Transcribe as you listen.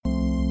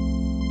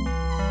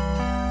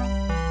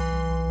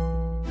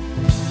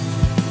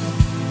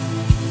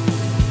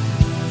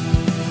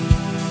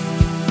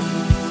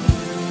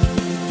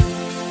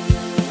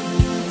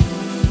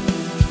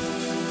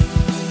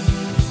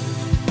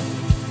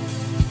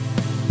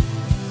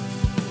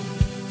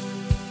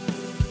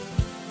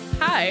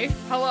Hi.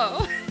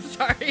 Hello.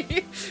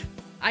 Sorry.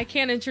 I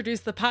can't introduce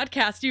the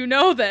podcast. You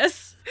know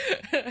this.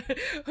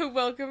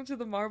 Welcome to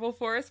the Marble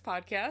Forest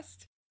podcast.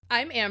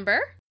 I'm Amber.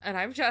 And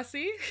I'm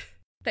Jessie.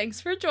 Thanks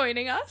for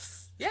joining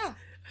us. Yeah.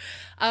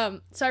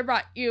 So I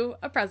brought you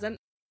a present.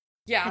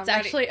 Yeah. It's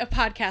actually a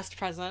podcast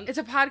present. It's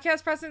a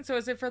podcast present, so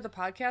is it for the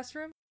podcast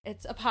room?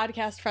 It's a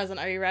podcast present.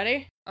 Are you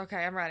ready? Okay,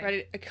 I'm ready.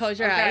 Ready? Close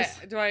your eyes.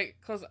 Do I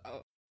close?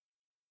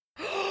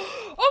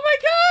 Oh my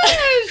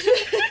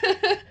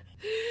gosh!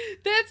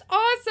 That's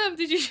awesome.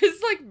 Did you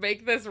just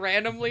make this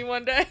randomly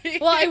one day?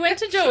 Well, I went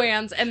to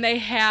Joann's and they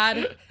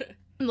had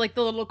the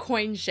little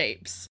coin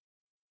shapes.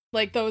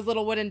 Those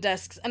little wooden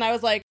discs. And I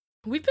was like,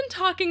 we've been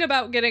talking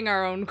about getting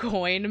our own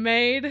coin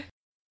made.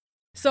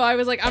 So I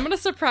was like, I'm going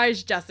to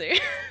surprise Jessie.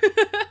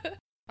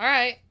 All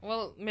right.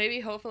 Well,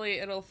 hopefully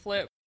it'll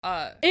flip.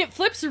 It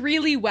flips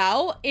really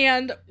well,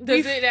 and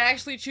does it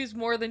actually choose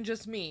more than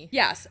just me?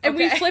 Yes, and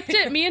we flipped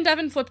it. Me and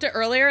Devin flipped it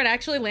earlier, and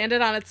actually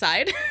landed on its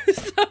side.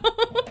 So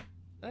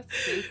that's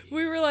spooky.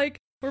 We were like,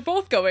 we're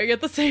both going at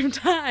the same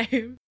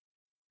time.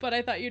 But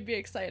I thought you'd be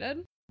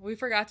excited. We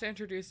forgot to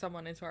introduce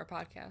someone into our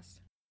podcast.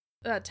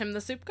 Tim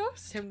the Soup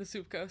Ghost. Tim the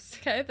Soup Ghost.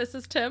 Okay, this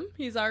is Tim.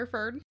 He's our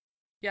fern.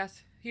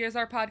 Yes, here's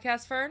our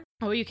podcast fern.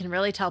 Oh, you can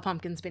really tell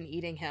Pumpkin's been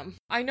eating him.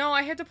 I know,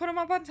 I had to put him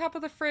up on top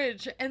of the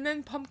fridge, and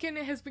then Pumpkin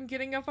has been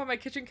getting up on my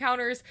kitchen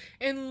counters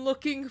and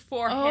looking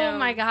for him. Oh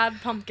my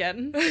god,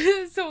 Pumpkin.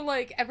 So,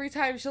 every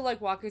time she'll,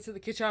 walk into the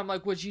kitchen, I'm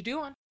like, what you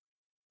doing?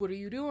 What are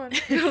you doing?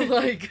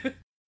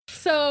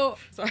 So,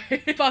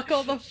 sorry.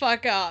 Buckle the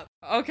fuck up.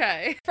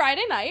 Okay.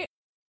 Friday night,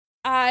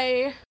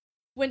 I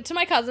went to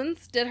my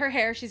cousin's, did her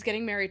hair. She's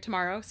getting married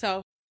tomorrow,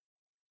 so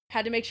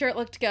had to make sure it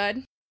looked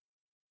good.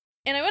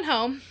 And I went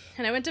home,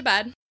 and I went to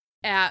bed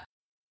at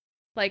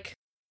 1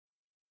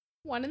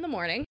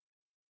 a.m.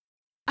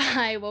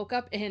 I woke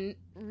up in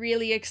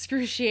really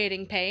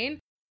excruciating pain.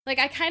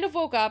 I kind of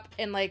woke up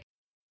and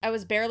I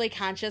was barely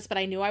conscious, but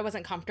I knew I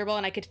wasn't comfortable,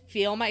 and I could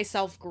feel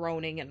myself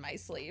groaning in my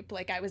sleep.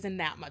 I was in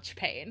that much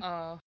pain.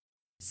 Oh.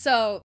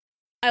 So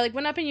I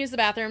went up and used the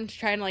bathroom to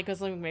try and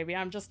was maybe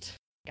I'm just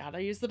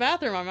gotta use the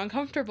bathroom. I'm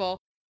uncomfortable.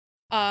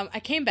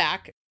 I came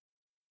back,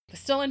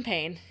 was still in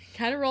pain,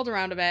 kind of rolled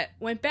around a bit,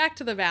 went back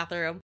to the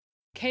bathroom,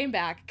 came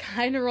back,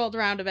 kind of rolled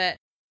around a bit.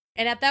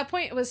 And at that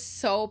point, it was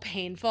so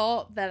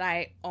painful that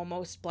I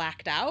almost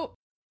blacked out.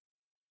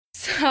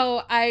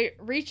 So I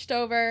reached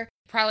over.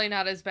 Probably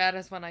not as bad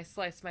as when I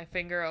sliced my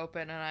finger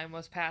open and I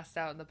almost passed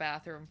out in the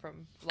bathroom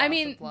from loss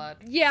of blood.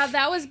 Yeah,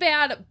 that was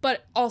bad,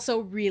 but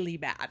also really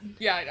bad.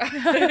 Yeah,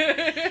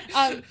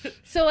 I know.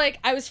 So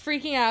I was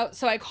freaking out,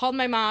 so I called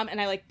my mom and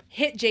I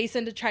hit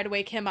Jason to try to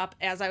wake him up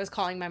as I was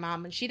calling my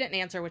mom, and she didn't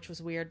answer, which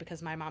was weird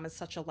because my mom is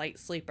such a light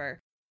sleeper.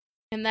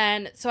 And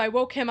then, so I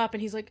woke him up and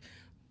he's like,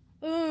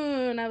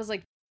 oh, and I was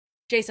like,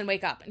 Jason,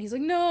 wake up. And he's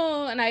like,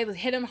 no. And I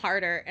hit him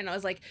harder and I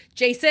was like,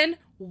 Jason,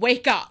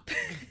 wake up.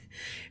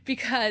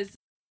 Because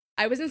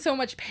I was in so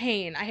much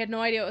pain. I had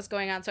no idea what was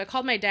going on. So I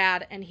called my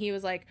dad and he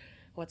was like,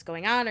 what's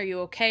going on? Are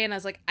you okay? And I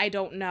was like, I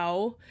don't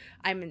know.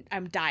 I'm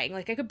dying.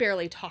 I could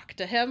barely talk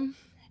to him.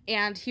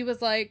 And he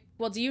was like,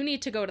 well, do you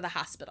need to go to the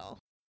hospital?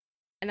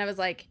 And I was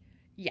like,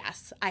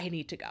 yes, I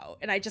need to go.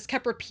 And I just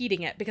kept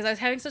repeating it because I was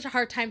having such a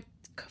hard time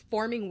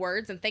forming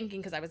words and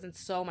thinking because I was in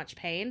so much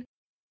pain.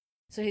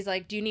 So he's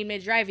like, do you need me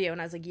to drive you? And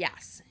I was like,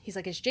 yes. He's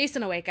like, is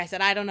Jason awake? I said,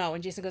 I don't know.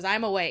 And Jason goes,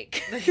 I'm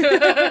awake.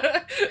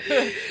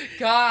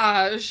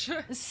 Gosh.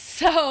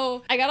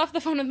 So I got off the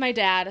phone with my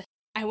dad.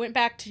 I went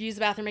back to use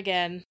the bathroom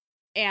again.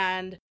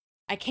 And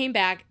I came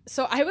back.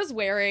 So I was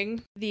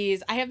wearing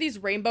I have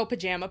these rainbow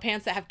pajama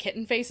pants that have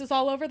kitten faces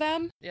all over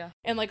them. Yeah.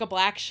 And a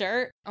black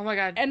shirt. Oh my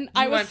God. And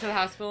I went to the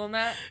hospital in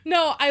that?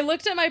 No, I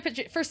looked at my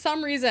for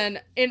some reason,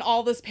 in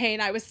all this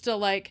pain, I was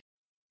still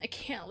I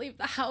can't leave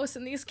the house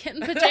in these kitten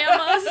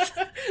pajamas.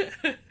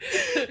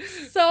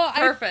 So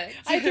perfect.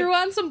 I threw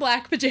on some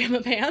black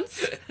pajama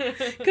pants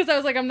because I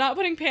was like, I'm not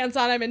putting pants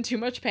on. I'm in too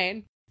much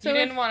pain. So you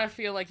didn't want to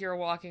feel like you were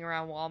walking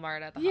around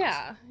Walmart at the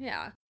house.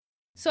 Yeah.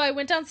 So I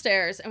went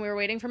downstairs and we were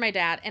waiting for my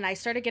dad and I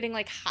started getting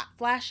hot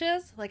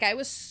flashes. I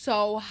was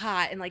so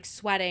hot and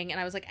sweating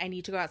and I was like, I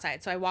need to go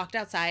outside. So I walked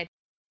outside,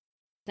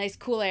 nice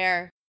cool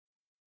air.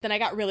 Then I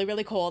got really,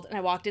 really cold and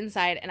I walked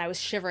inside and I was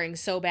shivering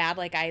so bad,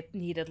 I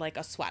needed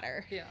a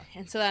sweater. Yeah.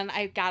 And so then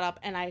I got up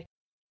and I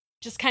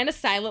just kind of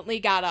silently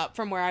got up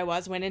from where I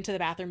was, went into the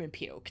bathroom and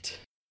puked.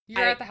 You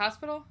were at the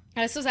hospital?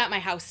 This was at my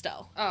house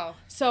still. Oh.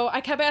 So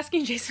I kept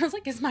asking Jason, I was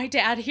like, is my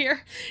dad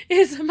here?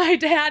 Is my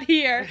dad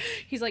here?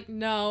 He's like,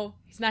 no,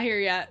 he's not here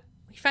yet.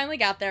 He finally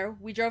got there.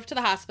 We drove to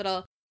the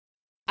hospital.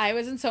 I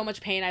was in so much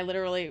pain. I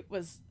literally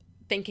was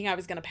thinking I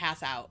was going to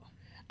pass out.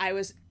 I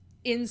was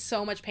in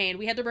so much pain.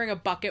 We had to bring a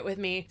bucket with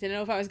me. Didn't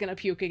know if I was going to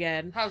puke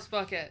again. House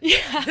bucket.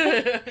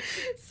 Yeah.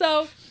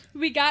 So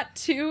we got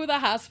to the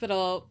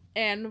hospital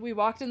and we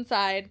walked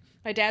inside.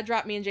 My dad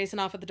dropped me and Jason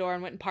off at the door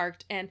and went and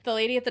parked. And the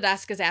lady at the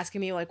desk is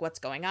asking me what's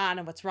going on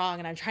and what's wrong.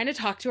 And I'm trying to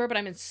talk to her, but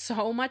I'm in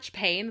so much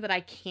pain that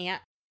I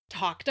can't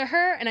talk to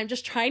her. And I'm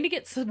just trying to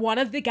get one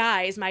of the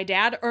guys, my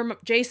dad or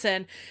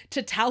Jason,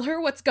 to tell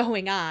her what's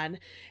going on.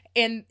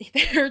 And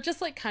they're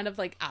just like kind of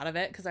like out of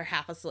it because they're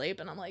half asleep.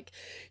 And I'm like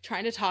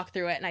trying to talk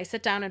through it. And I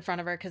sit down in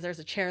front of her because there's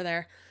a chair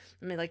there.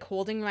 I'm like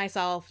holding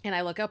myself. And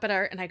I look up at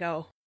her and I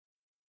go,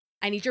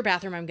 I need your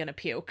bathroom. I'm going to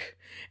puke.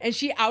 And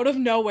she out of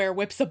nowhere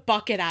whips a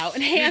bucket out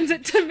and hands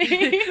it to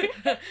me.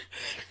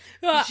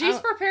 She's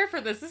prepared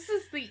for this. This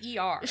is the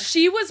ER.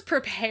 She was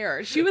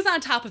prepared. She was on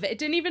top of it. It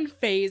didn't even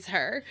faze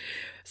her.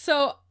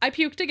 So I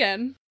puked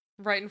again.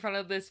 Right in front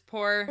of this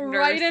poor nurse.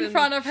 Right in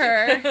front of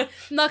her.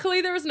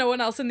 Luckily, there was no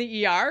one else in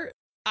the ER.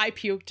 I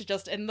puked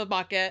just in the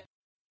bucket.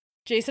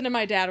 Jason and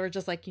my dad were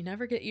just like, you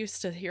never get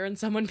used to hearing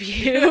someone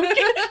puke.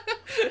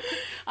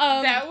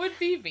 That would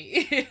be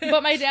me.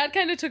 But my dad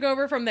kind of took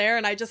over from there,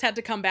 and I just had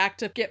to come back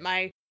to get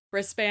my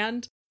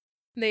wristband.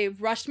 They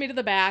rushed me to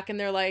the back, and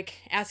they're like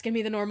asking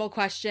me the normal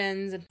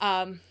questions. And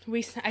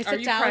I sit Are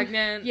you down.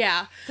 pregnant?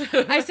 Yeah,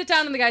 I sit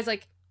down, and the guy's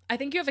like, I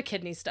think you have a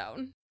kidney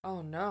stone.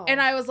 Oh no. And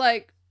I was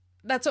like,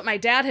 that's what my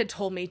dad had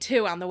told me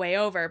too on the way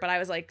over. But I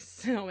was like,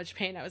 so much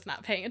pain. I was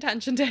not paying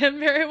attention to him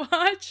very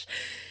much.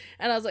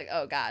 And I was like,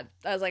 oh God.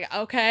 I was like,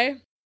 okay.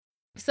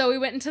 So we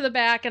went into the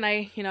back, and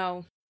I,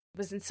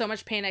 was in so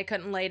much pain I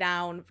couldn't lay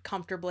down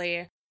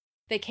comfortably.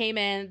 They came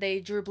in, they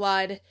drew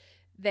blood,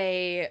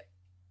 they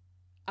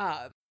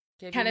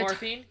Gave you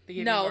morphine?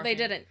 They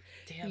didn't.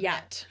 Damn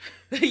yet.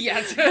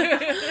 Yes.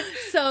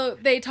 So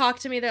they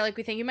talked to me, they're like,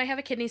 we think you might have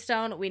a kidney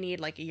stone, we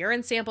need like a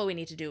urine sample, we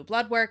need to do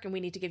blood work, and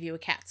we need to give you a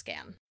CAT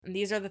scan. And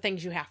these are the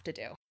things you have to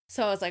do.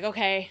 So I was like,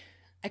 okay.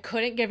 I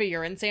couldn't give a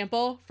urine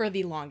sample for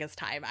the longest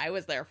time. I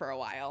was there for a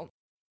while.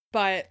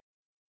 But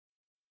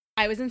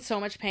I was in so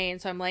much pain,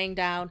 so I'm laying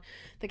down.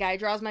 The guy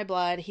draws my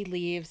blood. He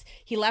leaves.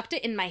 He left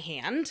it in my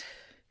hand.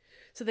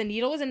 So the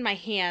needle was in my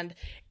hand,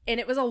 and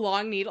it was a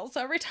long needle.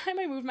 So every time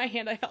I moved my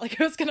hand, I felt like it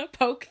was going to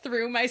poke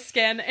through my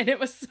skin, and it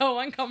was so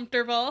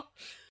uncomfortable.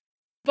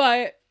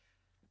 But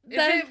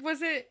then, it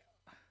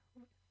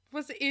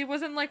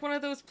wasn't like one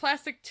of those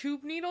plastic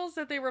tube needles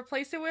that they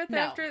replace it with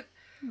after?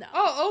 No.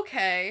 Oh,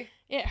 okay.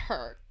 It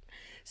hurt.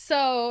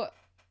 So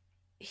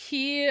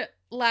he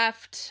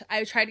left.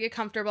 I tried to get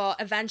comfortable.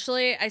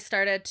 Eventually,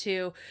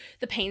 the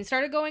pain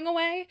started going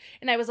away,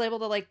 and I was able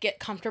to like get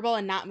comfortable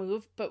and not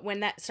move. But when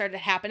that started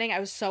happening, I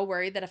was so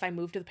worried that if I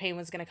moved, the pain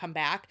was going to come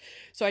back.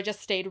 So I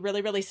just stayed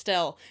really, really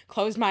still,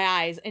 closed my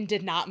eyes, and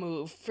did not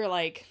move for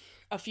like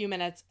a few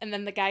minutes. And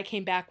then the guy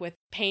came back with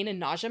pain and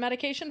nausea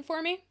medication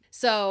for me.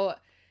 So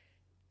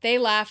they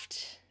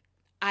left.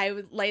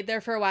 I laid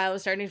there for a while. I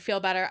was starting to feel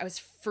better. I was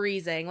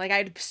freezing. Like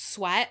I'd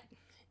sweat,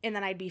 and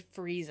then I'd be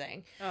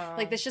freezing. Oh.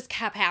 Like this just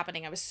kept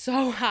happening. I was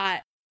so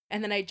hot,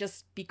 and then I'd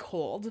just be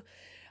cold.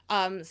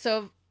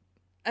 So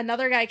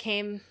another guy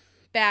came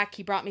back.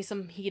 He brought me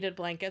some heated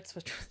blankets,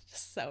 which was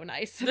just so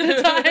nice at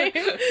the time.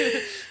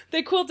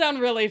 They cooled down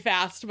really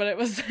fast, but it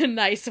was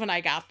nice when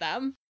I got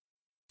them.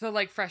 So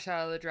like fresh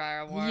out of the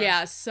dryer, warm.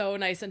 Yeah, so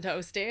nice and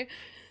toasty.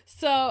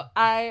 So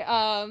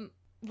I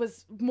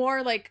was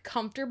more like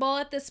comfortable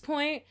at this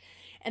point,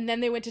 and then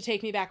they went to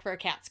take me back for a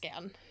CAT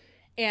scan,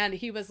 and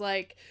he was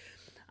like,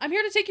 I'm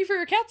here to take you for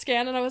your CAT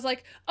scan. And I was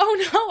like,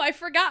 oh no, I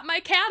forgot my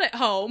cat at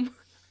home.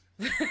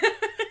 Because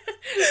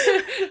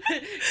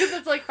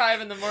it's like 5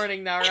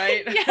 a.m. now,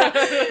 right?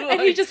 Yeah.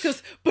 And he just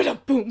goes,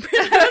 ba-dum-boom.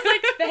 I was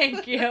like,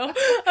 thank you.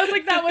 I was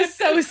like, that was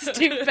so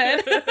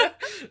stupid.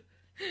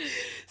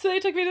 So they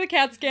took me to the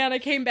CAT scan. I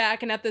came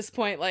back, and at this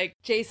point, like,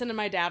 Jason and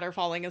my dad are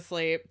falling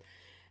asleep,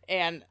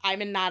 and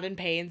I'm not in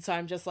pain, so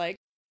I'm just like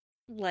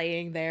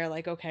laying there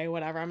like, okay,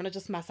 whatever. I'm gonna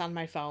just mess on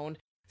my phone.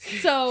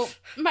 So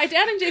my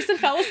dad and Jason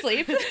fell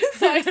asleep,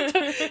 so I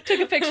took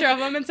a picture of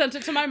them and sent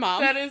it to my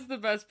mom. That is the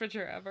best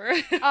picture ever.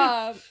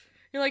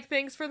 You're like,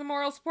 thanks for the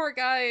moral support,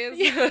 guys.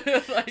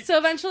 Yeah. Like... So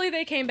eventually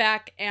they came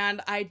back,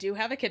 and I do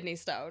have a kidney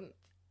stone,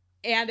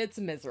 and it's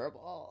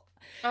miserable.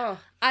 Oh.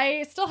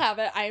 I still have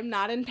it. I am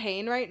not in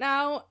pain right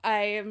now.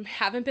 I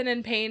haven't been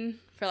in pain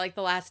for like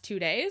the last 2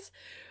 days.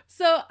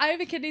 So I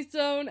have a kidney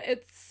stone.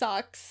 It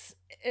sucks.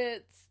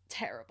 It's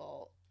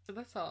terrible.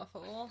 That's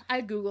awful.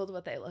 I Googled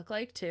what they look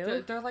like,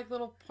 too. They're like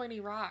little pointy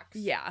rocks.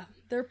 Yeah,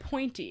 they're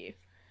pointy.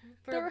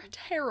 They're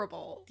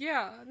terrible.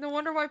 Yeah, no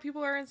wonder why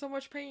people are in so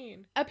much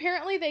pain.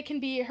 Apparently, they can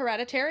be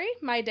hereditary.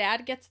 My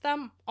dad gets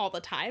them all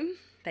the time.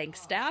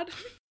 Thanks, Dad.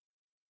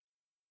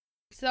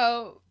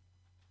 So,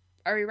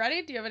 are we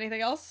ready? Do you have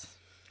anything else?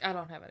 I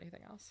don't have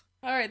anything else.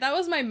 All right, that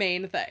was my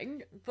main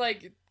thing.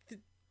 Like...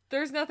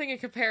 There's nothing in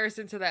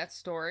comparison to that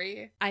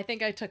story. I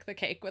think I took the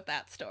cake with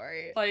that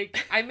story.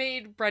 Like, I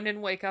made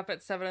Brendan wake up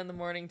at 7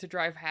 a.m. to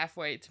drive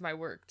halfway to my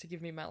work to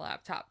give me my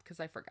laptop because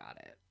I forgot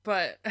it.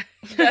 But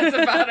that's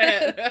about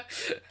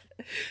it.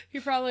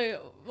 You probably,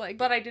 like...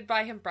 But I did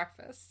buy him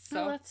breakfast,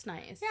 so... Oh, that's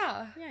nice.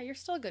 Yeah. Yeah, you're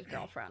still a good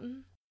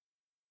girlfriend.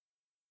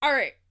 All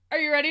right. Are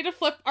you ready to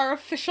flip our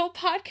official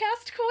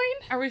podcast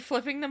coin? Are we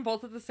flipping them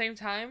both at the same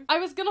time? I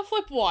was gonna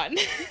flip one.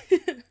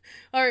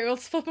 All right,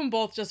 let's flip them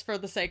both just for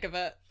the sake of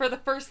it. For the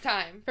first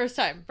time. First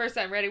time. First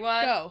time. Ready?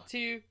 1, Go.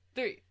 2,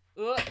 3.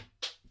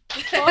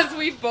 As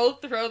we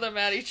both throw them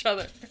at each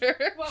other.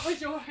 What was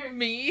yours?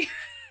 Me.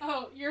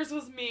 Oh, yours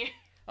was me.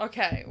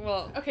 Okay,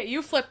 well. Okay,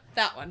 you flip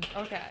that one.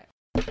 Okay.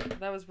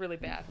 That was really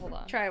bad. Hold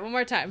on. Try it one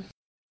more time.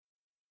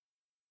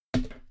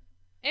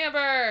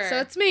 Amber! So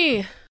it's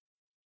me.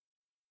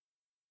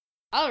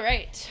 All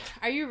right.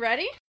 Are you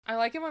ready? I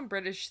like it when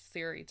British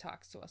Siri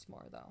talks to us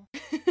more, though.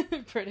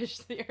 British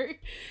theory.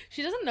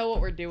 She doesn't know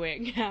what we're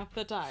doing half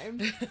the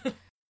time.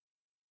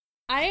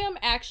 I am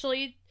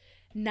actually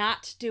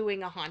not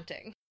doing a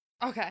haunting.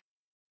 Okay.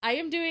 I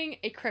am doing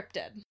a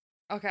cryptid.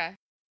 Okay.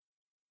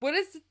 What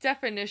is the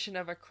definition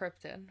of a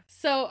cryptid?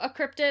 So a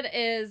cryptid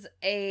is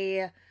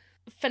a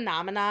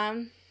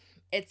phenomenon.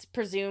 It's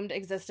presumed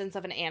existence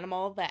of an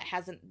animal that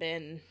hasn't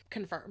been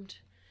confirmed.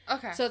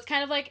 Okay. So it's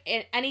kind of like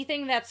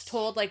anything that's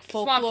told, like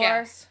Swamp folklore.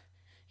 gas.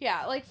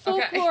 Yeah, like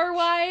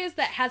folklore-wise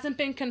that hasn't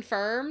been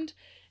confirmed,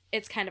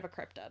 it's kind of a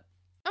cryptid.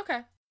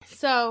 Okay.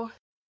 So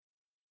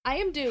I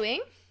am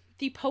doing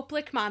the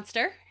Poplick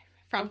Monster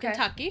from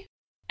Kentucky.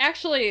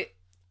 Actually,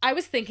 I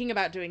was thinking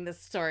about doing this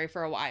story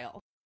for a while.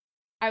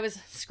 I was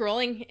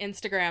scrolling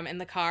Instagram in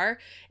the car,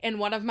 and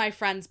one of my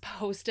friends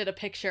posted a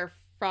picture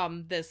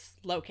from this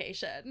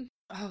location.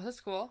 Oh,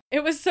 that's cool.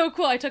 It was so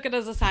cool. I took it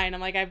as a sign.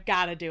 I'm like, I've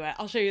got to do it.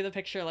 I'll show you the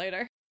picture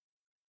later.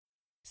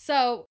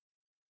 So,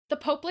 the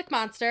Poplick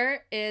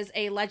Monster is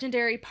a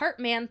legendary part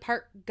man,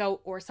 part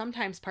goat, or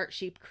sometimes part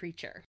sheep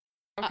creature.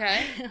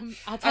 Okay.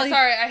 I'll tell you.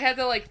 Sorry, I had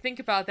to think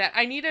about that.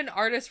 I need an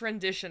artist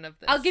rendition of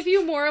this. I'll give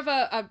you more of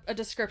a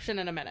description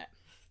in a minute.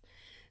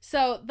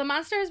 So, the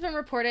monster has been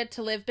reported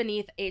to live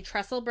beneath a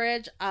trestle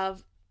bridge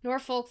of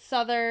Norfolk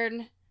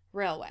Southern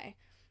Railway.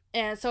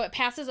 And so it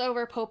passes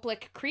over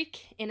Poplick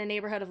Creek in a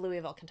neighborhood of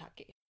Louisville,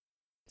 Kentucky.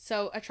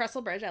 So a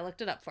trestle bridge, I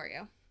looked it up for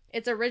you.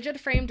 It's a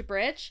rigid framed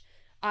bridge.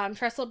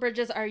 Trestle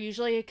bridges are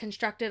usually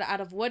constructed out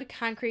of wood,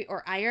 concrete,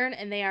 or iron,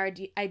 and they are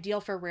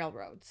ideal for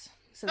railroads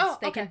since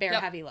they can bear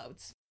heavy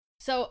loads.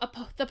 So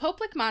the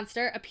Poplick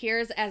Monster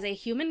appears as a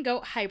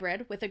human-goat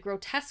hybrid with a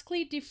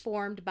grotesquely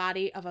deformed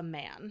body of a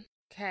man.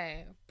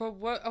 Okay, but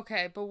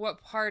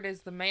what part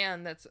is the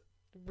man that's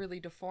really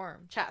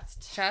deformed?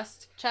 Chest.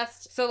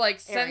 So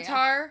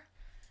centaur.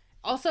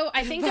 Also,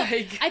 I think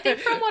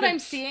from what I'm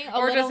seeing,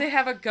 does it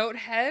have a goat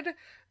head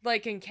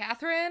like in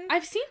Catherine?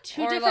 I've seen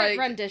two different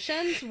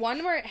renditions.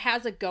 One where it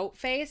has a goat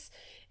face,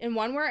 and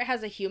one where it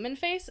has a human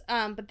face.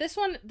 But this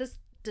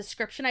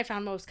description I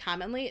found most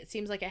commonly, it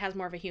seems like it has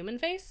more of a human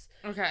face.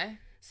 Okay.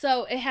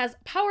 So it has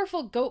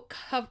powerful goat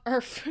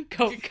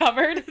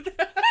covered.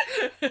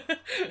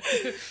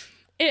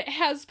 It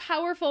has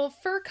powerful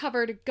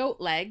fur-covered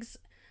goat legs,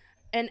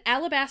 an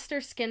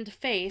alabaster-skinned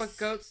face. But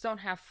goats don't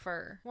have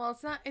fur. Well,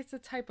 it's not. It's a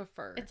type of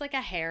fur. It's like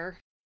a hair.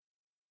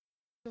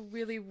 A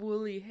really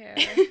woolly hair.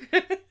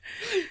 It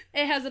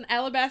has an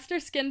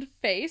alabaster-skinned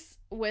face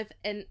with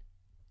an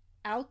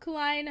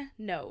alkaline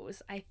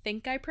nose. I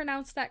think I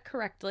pronounced that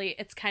correctly.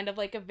 It's kind of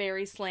like a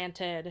very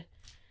slanted,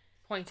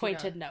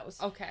 pointed nose.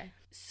 Okay.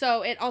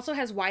 So it also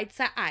has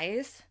wide-set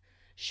eyes.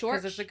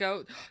 Short. Because it's a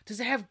goat. Does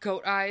it have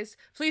goat eyes?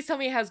 Please tell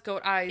me it has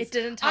goat eyes. It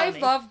didn't tell me.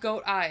 I love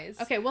goat eyes.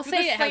 Okay, we'll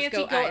say it has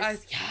goat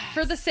eyes. Yes.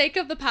 For the sake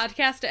of the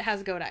podcast, it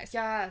has goat eyes.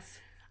 Yes.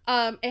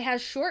 It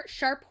has short,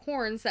 sharp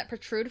horns that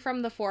protrude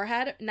from the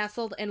forehead,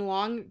 nestled in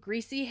long,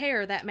 greasy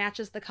hair that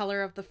matches the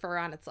color of the fur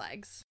on its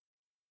legs.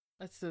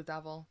 That's the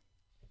devil.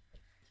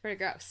 It's pretty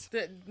gross.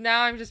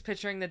 Now I'm just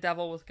picturing the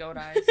devil with goat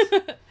eyes.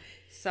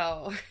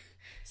 So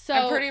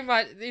I'm pretty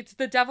much, it's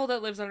the devil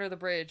that lives under the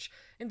bridge.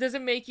 And does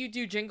it make you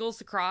do jingles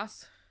to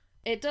cross?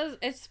 It does.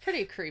 It's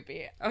pretty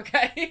creepy.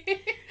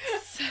 Okay.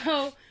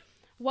 So,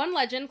 one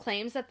legend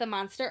claims that the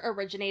monster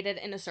originated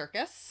in a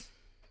circus.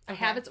 I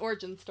have its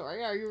origin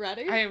story. Are you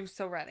ready? I am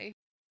so ready.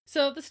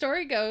 So, the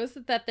story goes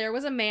that there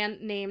was a man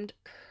named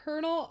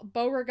Colonel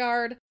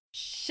Beauregard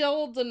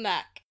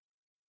Schildeneck.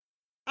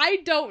 I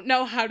don't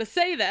know how to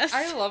say this.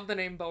 I love the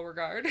name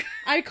Beauregard.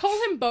 I call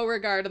him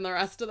Beauregard in the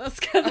rest of this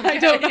because I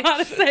don't know how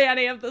to say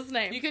any of this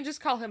name. You can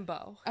just call him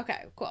Beau.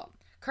 Okay, cool.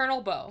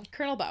 Colonel Beau.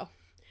 Colonel Beau.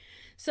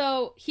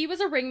 So, he was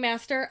a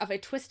ringmaster of a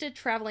twisted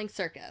traveling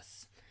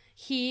circus.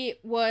 He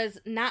was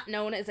not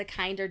known as a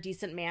kind or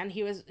decent man.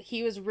 He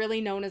was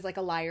really known as like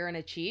a liar and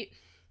a cheat.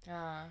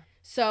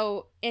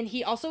 So, and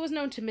he also was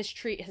known to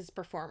mistreat his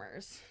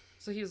performers.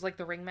 So he was like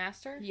the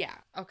ringmaster? Yeah.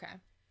 Okay.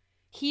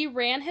 He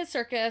ran his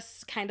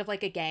circus kind of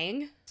like a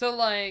gang. So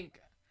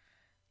like,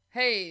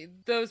 hey,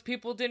 those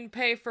people didn't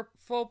pay for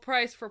full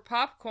price for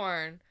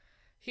popcorn.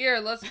 Here,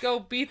 let's go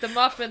beat them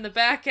up in the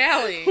back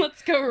alley.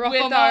 Let's go rough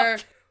them up. With our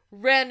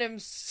random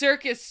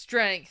circus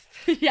strength.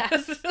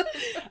 Yes.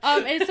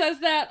 It says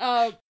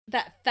that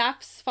that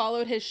thefts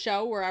followed his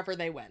show wherever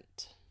they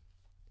went.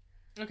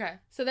 Okay.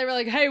 So they were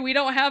like, hey, we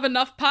don't have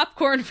enough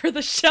popcorn for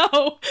the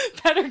show.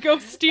 Better go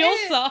steal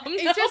some.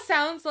 It just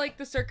sounds like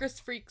the circus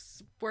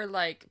freaks were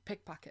like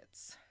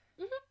pickpockets.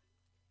 Mm-hmm.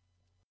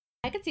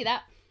 I could see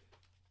that.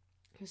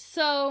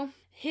 So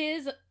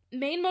his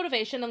main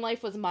motivation in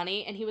life was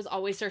money, and he was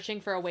always searching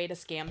for a way to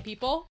scam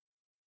people.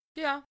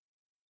 Yeah.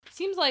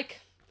 Seems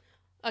like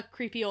a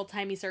creepy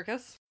old-timey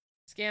circus.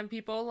 Scam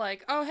people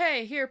like, oh,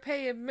 hey, here,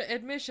 pay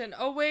admission.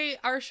 Oh, wait,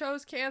 our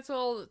show's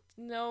canceled.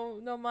 No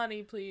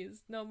money,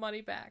 please. No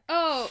money back.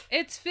 Oh,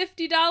 it's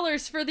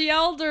 $50 for the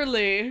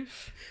elderly,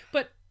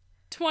 but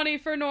 20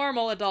 for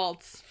normal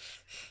adults.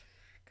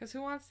 Because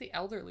who wants the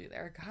elderly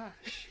there?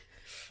 Gosh.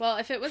 Well,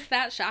 if it was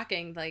that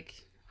shocking, like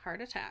heart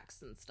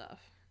attacks and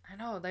stuff. I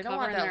know, they don't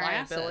want that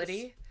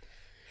liability.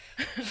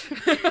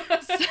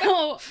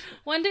 So,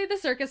 one day the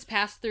circus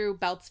passed through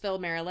Beltsville,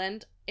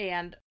 Maryland,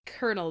 and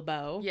Colonel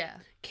Bo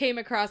came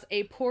across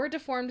a poor,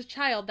 deformed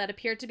child that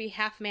appeared to be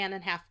half man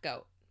and half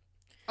goat.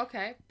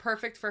 Okay,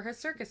 perfect for his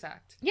circus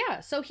act. Yeah,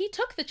 so he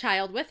took the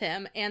child with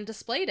him and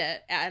displayed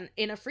it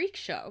in a freak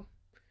show.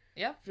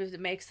 Yep. Does it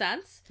make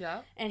sense?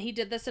 Yeah. And he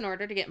did this in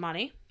order to get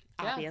money,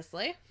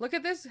 obviously. Look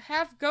at this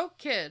half goat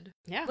kid.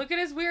 Yeah. Look at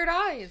his weird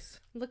eyes.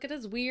 Look at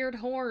his weird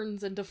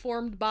horns and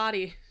deformed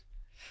body.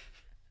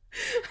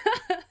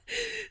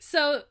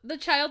 So the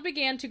child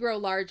began to grow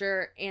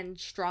larger and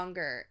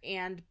stronger,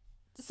 and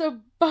so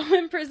Bo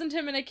imprisoned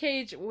him in a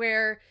cage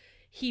where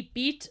he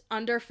beat,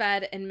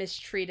 underfed, and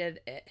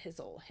mistreated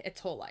its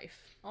whole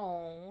life.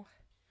 Oh.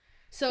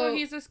 So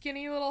he's a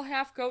skinny little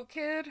half goat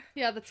kid?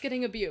 Yeah, that's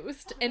getting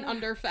abused and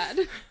underfed.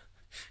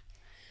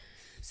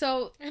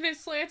 So and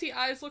his slanty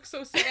eyes look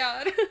so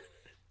sad.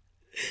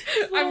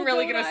 I'm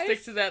really gonna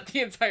stick to that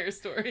the entire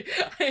story.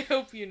 I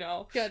hope you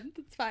know. Good,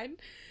 that's fine.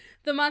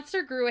 The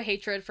monster grew a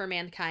hatred for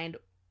mankind,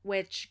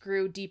 which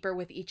grew deeper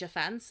with each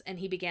offense, and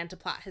he began to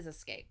plot his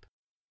escape.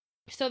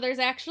 So there's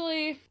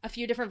actually a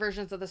few different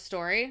versions of the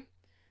story.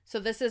 So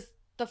this is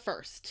the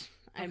first.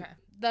 Okay.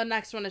 The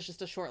next one is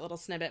just a short little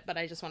snippet, but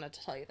I just wanted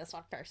to tell you this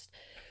one first.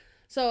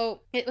 So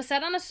it was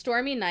said on a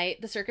stormy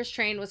night, the circus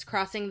train was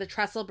crossing the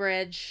trestle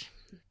bridge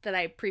that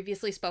I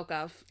previously spoke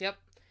of. Yep.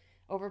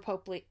 Over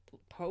Poplick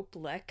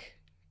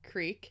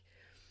Creek.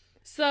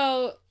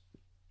 So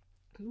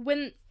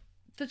when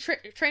the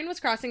train was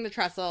crossing the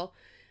trestle,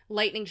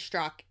 lightning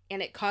struck,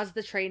 and it caused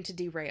the train to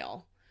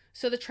derail.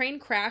 So the train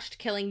crashed,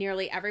 killing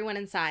nearly everyone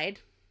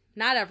inside.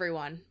 Not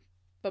everyone,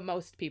 but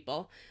most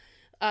people.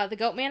 The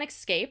goat man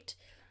escaped.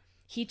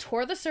 He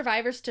tore the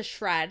survivors to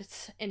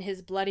shreds in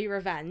his bloody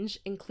revenge,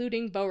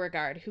 including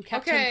Beauregard, who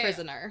kept him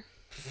prisoner.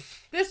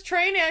 This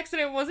train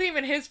accident wasn't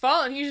even his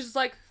fault, and he's just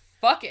like,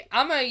 fuck it.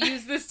 I'm gonna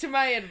use this to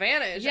my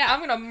advantage. Yeah. I'm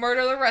gonna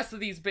murder the rest of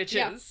these bitches.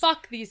 Yeah,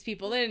 fuck these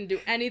people. They didn't do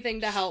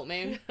anything to help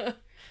me.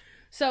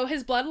 So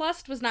his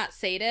bloodlust was not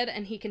sated,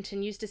 and he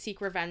continues to seek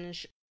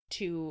revenge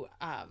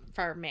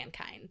for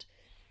mankind.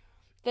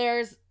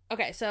 There's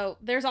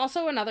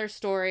also another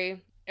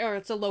story, or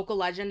it's a local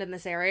legend in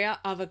this area,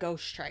 of a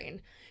ghost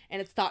train,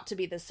 and it's thought to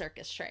be the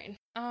circus train.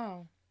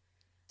 Oh.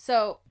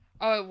 So...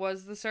 Oh, it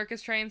was the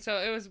circus train? So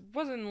it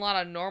wasn't a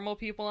lot of normal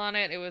people on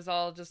it. It was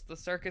all just the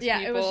circus people.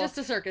 Yeah, it was just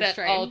a circus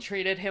train. That all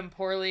treated him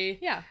poorly.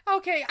 Yeah.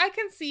 Okay, I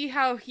can see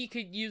how he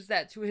could use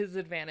that to his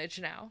advantage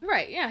now.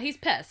 Right, yeah, he's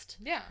pissed.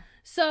 Yeah.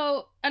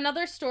 So,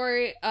 another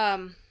story,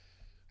 kind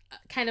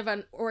of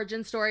an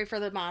origin story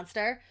for the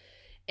monster,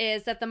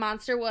 is that the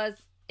monster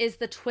is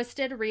the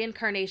twisted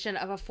reincarnation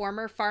of a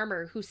former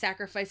farmer who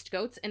sacrificed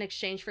goats in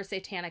exchange for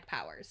satanic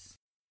powers.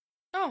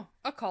 Oh,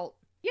 a cult.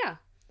 Yeah.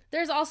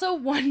 There's also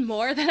one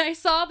more that I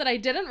saw that I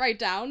didn't write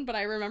down, but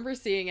I remember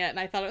seeing it, and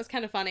I thought it was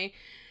kind of funny.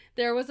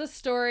 There was a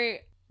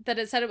story that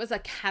it said it was a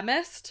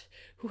chemist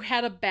who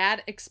had a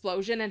bad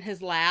explosion in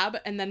his lab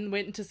and then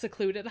went into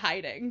secluded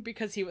hiding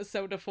because he was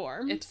so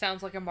deformed. It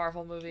sounds like a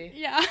Marvel movie.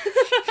 Yeah.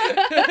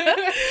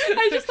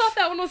 I just thought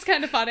that one was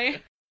kind of funny.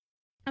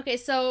 Okay,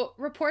 so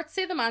reports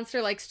say the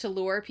monster likes to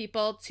lure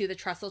people to the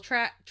trestle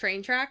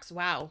train tracks.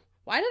 Wow.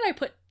 Why did I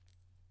put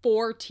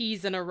 5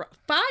 T's in a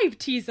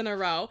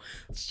row?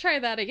 Let's try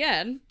that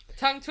again.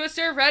 Tongue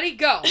twister, ready,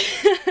 go.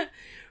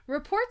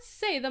 Reports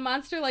say the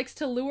monster likes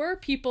to lure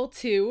people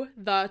to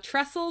the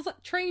trestles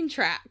train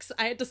tracks.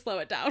 I had to slow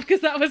it down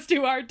because that was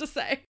too hard to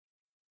say.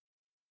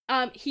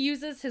 He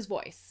uses his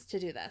voice to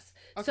do this.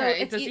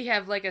 Okay, so does he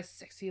have like a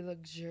sexy,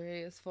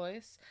 luxurious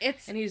voice?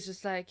 And he's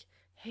just like,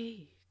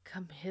 hey,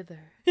 come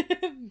hither.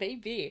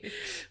 Maybe.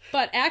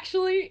 But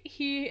actually,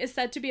 he is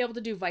said to be able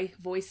to do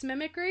voice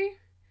mimicry.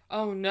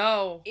 Oh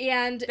no.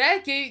 And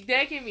that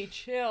gave me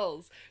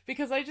chills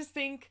because I just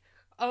think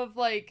of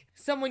like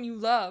someone you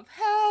love.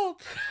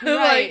 Help.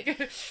 Right.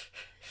 Like,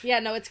 yeah,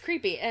 no, it's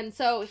creepy. And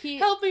so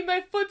help me,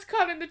 my foot's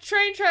caught in the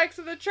train tracks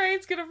and the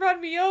train's gonna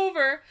run me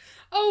over.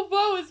 Oh,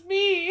 woe is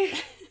me.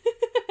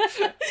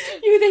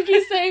 You think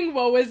he's saying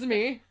woe is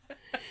me?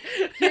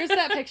 Here's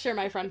that picture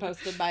my friend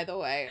posted, by the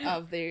way,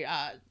 of the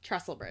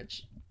trestle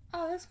bridge.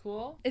 Oh, that's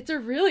cool. It's a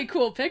really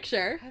cool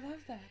picture. I love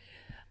that.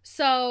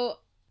 So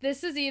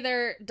this is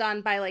either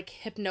done by, like,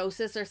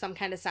 hypnosis or some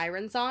kind of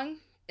siren song,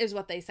 is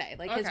what they say.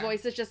 Like, his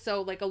voice is just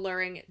so, like,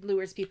 alluring, it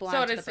lures people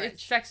onto the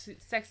bridge. So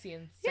it's sexy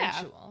and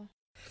sensual.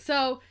 Yeah.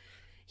 So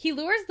he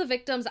lures the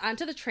victims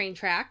onto the train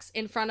tracks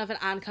in front of an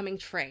oncoming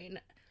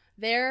train.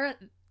 There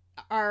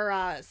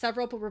are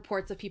several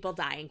reports of people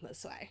dying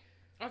this way.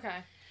 Okay.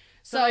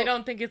 So they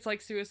don't think it's,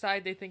 like,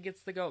 suicide. They think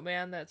it's the goat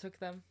man that took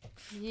them?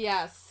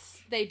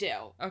 Yes, they do.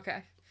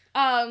 Okay.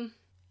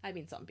 I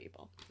mean, some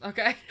people.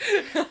 Okay.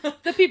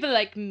 The people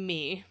like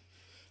me.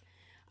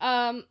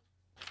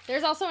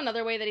 There's also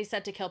another way that he's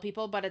said to kill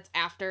people, but it's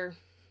after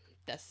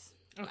this.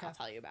 Okay. I'll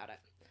tell you about it.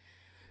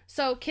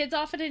 So kids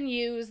often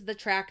use the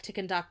track to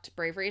conduct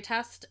bravery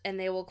tests, and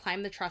they will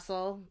climb the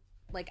trestle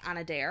like on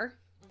a dare.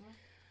 Mm-hmm.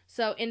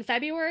 So in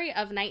February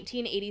of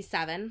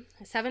 1987,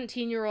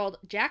 17-year-old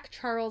Jack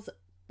Charles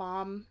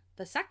Baum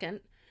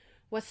II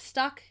was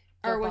struck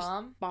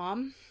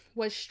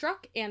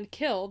and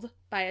killed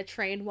by a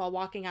train while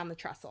walking on the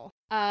trestle.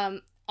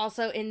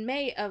 Also in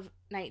May of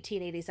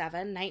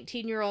 1987,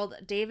 19-year-old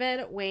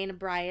David Wayne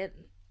Bryant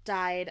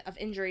died of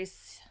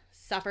injuries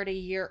suffered a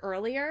year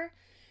earlier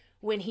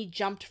when he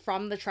jumped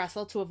from the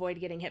trestle to avoid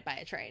getting hit by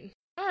a train.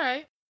 All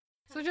right.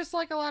 So just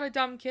like a lot of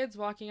dumb kids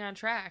walking on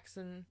tracks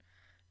and,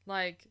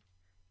 like,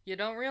 you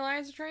don't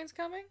realize the train's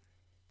coming?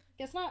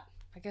 Guess not.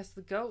 I guess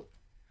the goat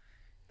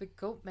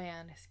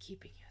man is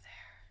keeping you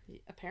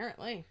there.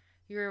 Apparently.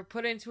 You're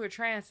put into a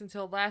trance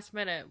until last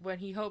minute when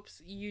he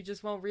hopes you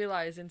just won't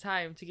realize in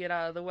time to get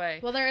out of the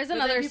way. Well, there is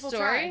another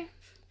story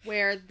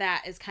where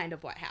that is kind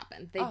of what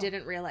happened. They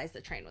didn't realize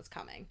the train was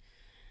coming.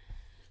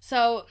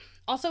 So,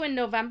 also in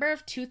November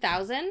of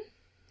 2000,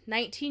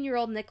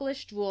 19-year-old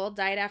Nicholas Jewell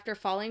died after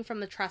falling from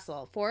the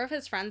trestle. 4 of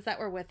his friends that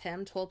were with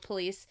him told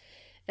police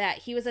that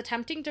he was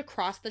attempting to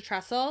cross the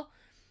trestle.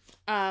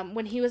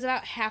 When he was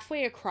about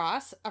halfway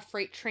across, a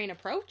freight train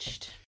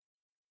approached.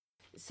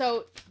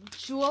 So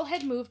Jewell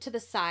had moved to the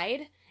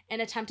side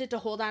and attempted to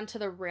hold on to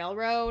the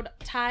railroad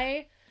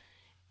tie.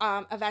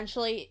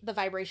 Eventually, the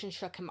vibration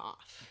shook him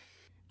off.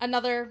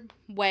 Another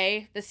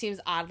way, this seems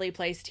oddly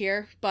placed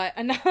here, but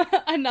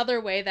another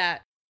way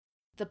that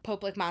the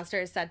Pope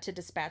Monster is said to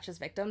dispatch his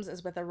victims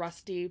is with a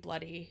rusty,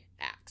 bloody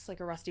axe, like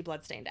a rusty,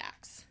 blood-stained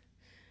axe.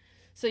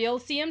 So you'll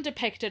see him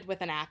depicted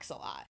with an axe a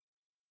lot.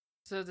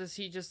 So does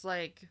he just,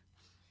 like,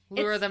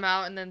 lure them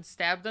out and then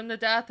stab them to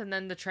death, and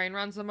then the train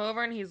runs them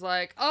over, and he's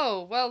like,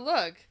 oh, well,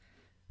 look,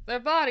 their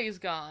body's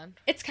gone.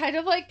 It's kind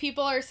of like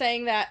people are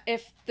saying that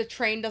if the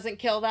train doesn't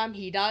kill them,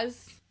 he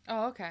does.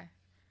 Oh, okay.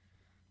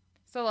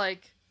 So,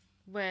 like,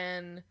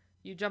 when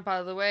you jump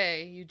out of the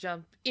way, you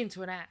jump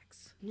into an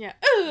axe. Yeah.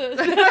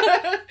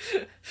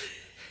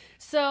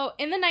 So,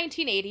 in the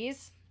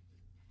 1980s,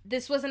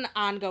 this was an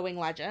ongoing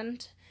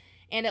legend,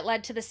 and it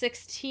led to the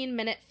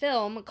 16-minute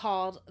film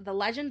called The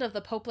Legend of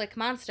the Poplick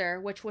Monster,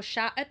 which was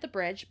shot at the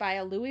bridge by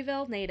a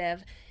Louisville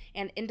native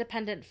and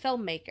independent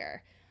filmmaker.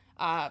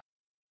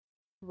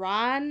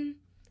 Ron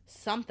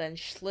something.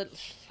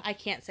 I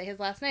can't say his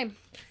last name.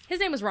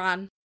 His name was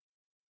Ron.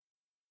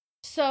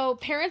 So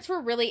parents were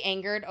really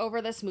angered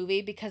over this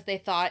movie because they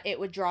thought it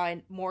would draw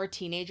in more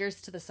teenagers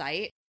to the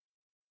site.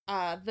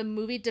 The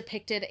movie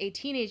depicted a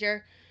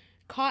teenager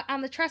caught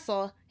on the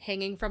trestle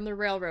hanging from the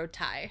railroad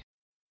tie.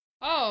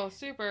 Oh,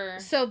 super.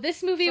 So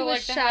this movie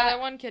was shot... how that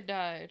one kid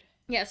died.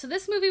 Yeah, so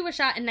this movie was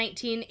shot in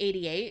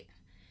 1988.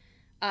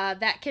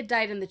 That kid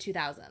died in the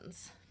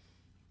 2000s.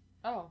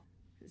 Oh.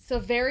 So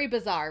very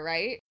bizarre,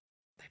 right?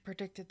 They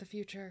predicted the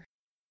future.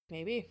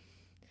 Maybe.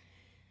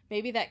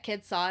 Maybe that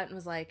kid saw it and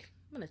was like,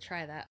 I'm gonna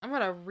try that. I'm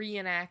gonna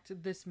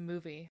reenact this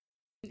movie.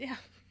 Yeah,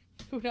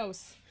 who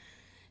knows?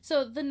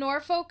 So the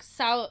Norfolk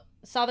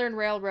Southern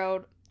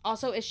Railroad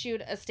also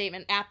issued a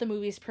statement at the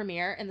movie's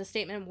premiere, and the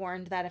statement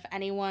warned that if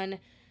anyone...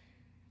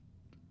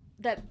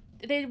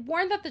 They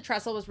warned that the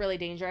trestle was really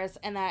dangerous,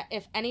 and that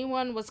if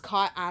anyone was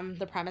caught on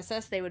the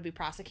premises, they would be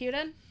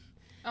prosecuted.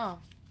 Oh.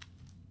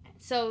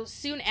 So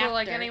soon after... So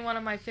like any one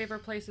of my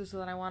favorite places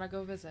that I want to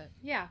go visit.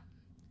 Yeah.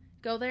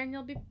 Go there and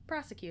you'll be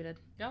prosecuted.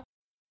 Yep.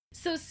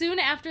 So soon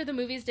after the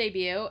movie's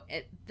debut,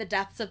 the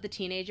deaths of the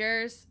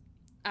teenagers,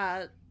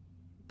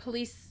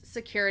 police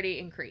security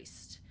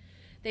increased.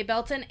 They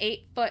built an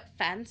 8-foot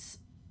fence,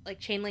 like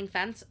chain link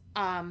fence,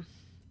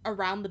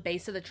 around the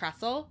base of the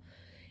trestle,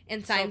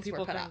 and signs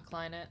were put up.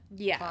 Climb it.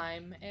 Yeah.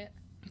 Climb it.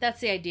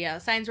 That's the idea.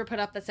 Signs were put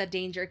up that said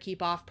danger,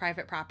 keep off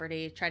private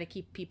property, try to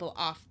keep people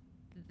off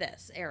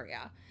this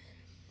area.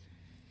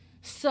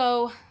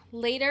 So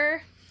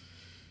later,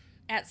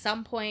 at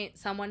some point,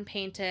 someone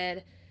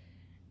painted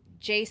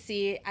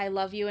JC, I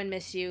love you and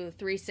miss you,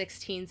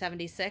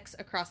 31676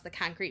 across the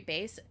concrete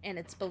base, and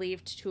it's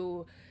believed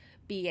to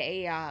be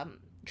a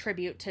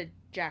tribute to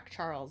Jack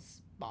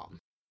Charles Baum.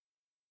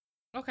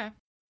 Okay.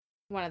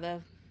 One of the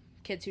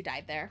kids who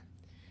died there.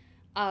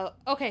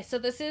 Okay, so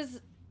this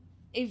is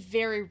a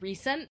very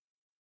recent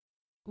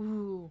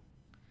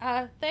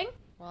thing.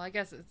 Well, I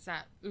guess it's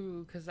not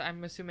because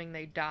I'm assuming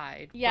they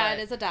died. Yeah, it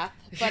is a death,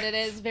 but it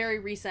is very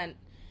recent.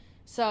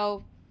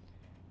 So,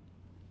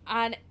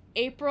 on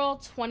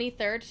April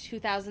 23rd,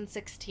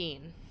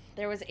 2016,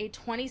 there was a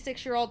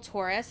 26-year-old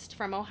tourist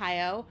from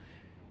Ohio.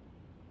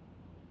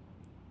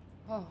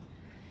 Oh.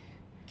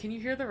 Can you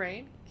hear the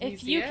rain?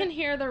 If you can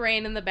hear the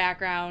rain in the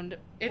background,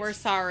 we're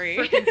sorry.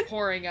 It's freaking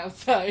pouring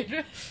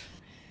outside.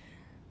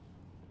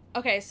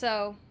 Okay,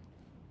 so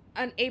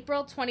on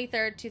April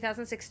 23rd,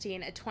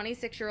 2016, a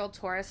 26-year-old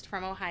tourist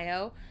from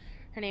Ohio,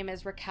 her name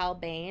is Raquel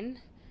Bain,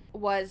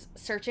 was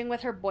searching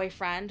with her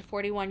boyfriend,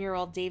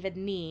 41-year-old David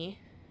Nee,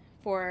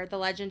 for the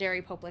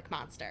legendary Poplick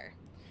Monster.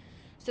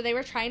 So they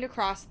were trying to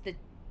cross the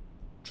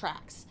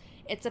tracks.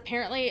 It's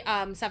apparently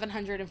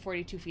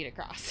 742 feet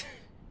across.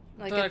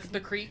 Like the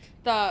creek?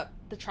 The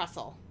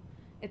trestle.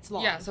 It's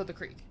long. Yeah, so the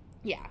creek.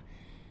 Yeah.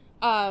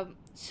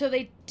 So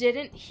they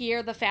didn't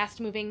hear the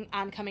fast-moving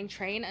oncoming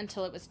train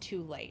until it was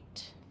too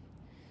late.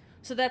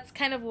 So that's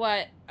kind of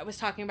what I was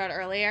talking about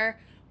earlier,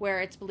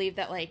 where it's believed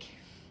that, like,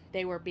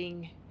 they were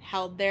being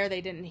held there.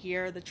 They didn't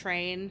hear the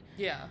train.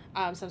 Yeah.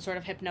 Some sort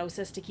of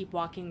hypnosis to keep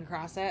walking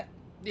across it.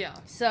 Yeah.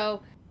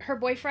 So her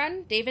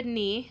boyfriend, David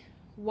Nee,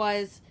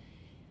 was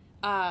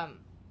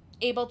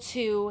able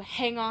to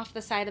hang off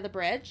the side of the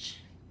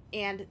bridge,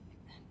 and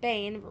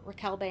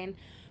Raquel Bain,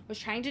 was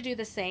trying to do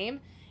the same,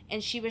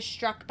 and she was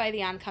struck by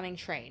the oncoming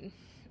train.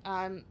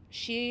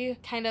 She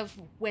kind of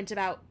went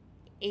about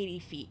 80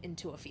 feet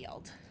into a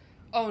field.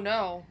 Oh,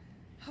 no.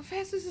 How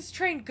fast is this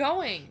train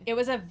going? It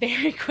was a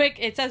very quick,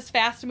 it says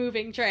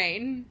fast-moving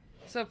train.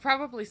 So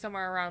probably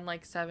somewhere around,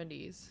 like,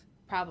 70s.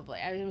 Probably.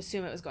 I would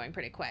assume it was going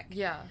pretty quick.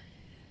 Yeah.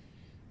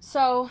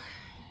 So,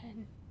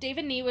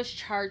 David Nee was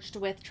charged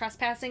with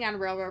trespassing on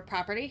railroad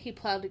property. He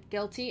pled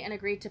guilty and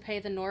agreed to pay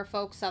the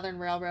Norfolk Southern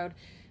Railroad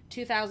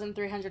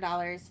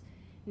 $2,300.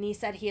 Nee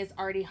said he is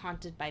already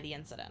haunted by the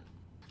incident.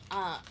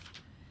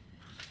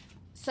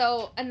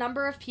 So, a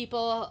number of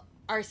people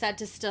are said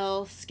to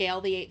still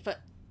scale the 8-foot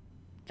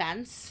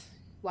fence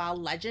while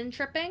legend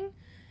tripping.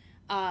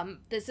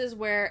 This is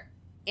where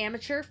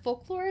amateur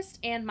folklorists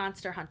and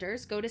monster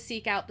hunters go to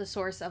seek out the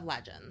source of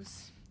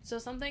legends. So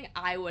something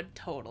I would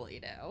totally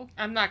do.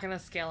 I'm not going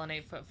to scale an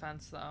 8-foot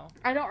fence, though.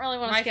 I don't really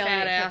want to scale my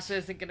fat an 8-foot ass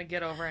isn't going to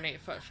get over an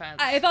 8-foot fence.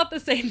 I thought the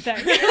same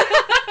thing.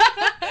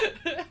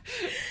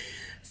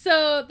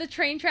 So the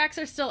train tracks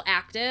are still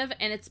active,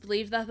 and it's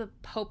believed that the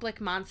Poplick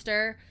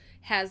monster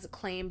has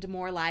claimed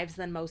more lives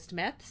than most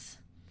myths.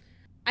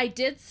 I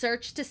did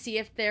search to see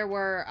if there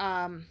were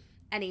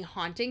any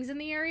hauntings in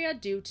the area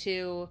due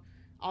to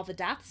all the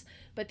deaths,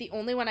 but the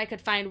only one I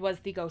could find was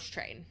the ghost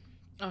train.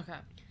 Okay.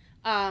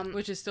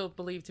 Which is still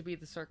believed to be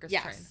the circus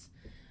train.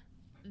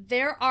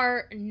 There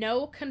are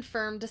no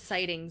confirmed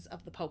sightings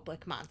of the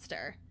Poplick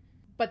monster,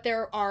 but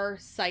there are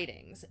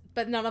sightings,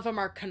 but none of them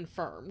are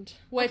confirmed.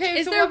 Which,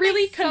 is there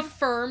really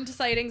confirmed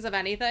sightings of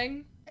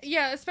anything?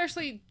 Yeah,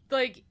 especially,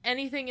 like,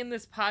 anything in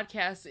this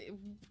podcast.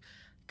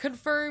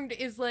 Confirmed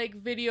is, like,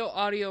 video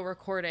audio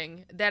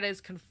recording. That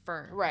is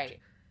confirmed. Right.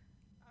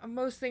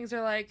 Most things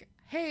are like,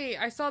 hey,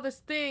 I saw this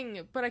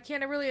thing, but I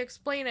can't really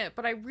explain it,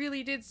 but I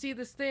really did see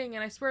this thing,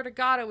 and I swear to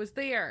God it was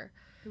there.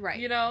 Right.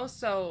 You know,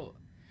 so,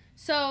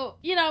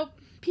 you know,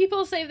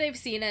 people say they've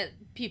seen it.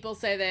 People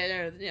say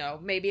that, you know,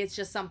 maybe it's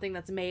just something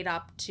that's made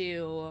up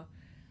to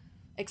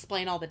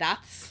explain all the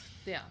deaths.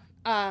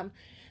 Yeah.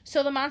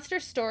 So the monster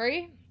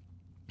story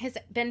has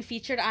been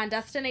featured on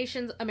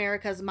Destinations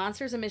America's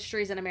Monsters and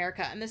Mysteries in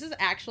America, and this is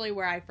actually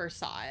where I first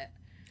saw it.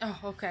 Oh,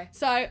 okay.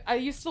 So I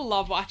used to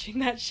love watching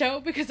that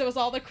show because it was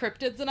all the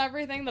cryptids and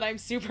everything that I'm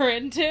super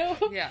into.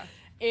 Yeah.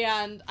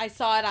 And I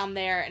saw it on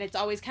there, and it's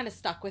always kind of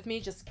stuck with me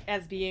just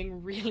as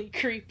being really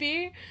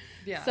creepy.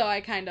 Yeah. So I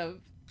kind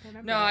of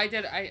remember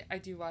I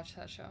do watch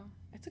that show.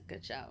 It's a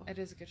good show. It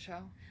is a good show.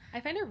 I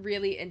find it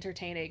really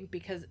entertaining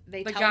because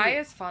the guy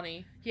is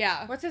funny.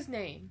 Yeah. What's his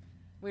name?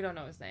 We don't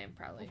know his name,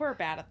 probably. We're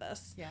bad at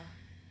this. Yeah.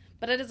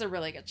 But it is a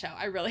really good show.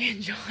 I really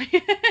enjoy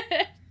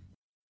it.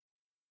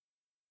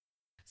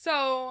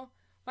 So,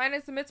 mine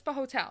is the Mizpah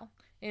Hotel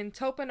in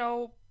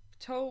Tonopah,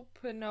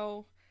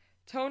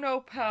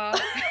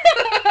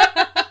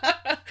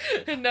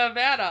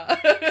 Nevada.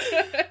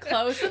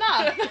 Close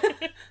enough.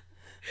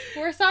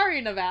 We're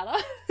sorry, Nevada.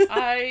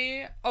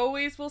 I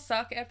always will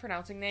suck at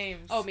pronouncing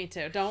names. Oh, me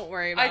too. Don't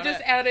worry about it. I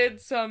just added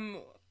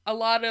a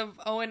lot of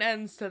O and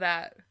N's to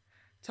that.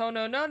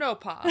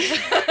 Tonopah.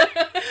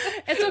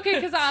 It's okay,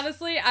 because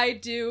honestly, I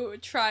do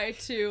try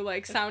to,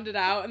 like, sound it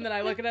out, and then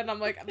I look at it and I'm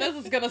like, this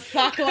is gonna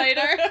suck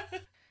later.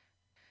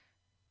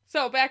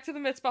 So, back to the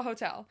Mizpah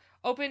Hotel.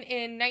 Opened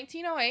in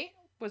 1908,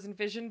 was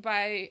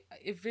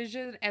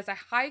envisioned as a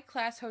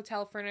high-class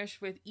hotel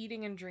furnished with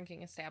eating and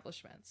drinking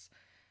establishments.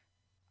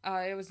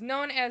 It was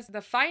known as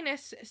the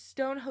finest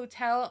stone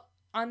hotel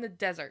on the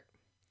desert.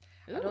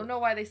 Ooh. I don't know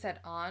why they said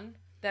on.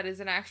 That is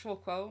an actual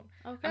quote.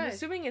 Okay. I'm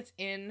assuming it's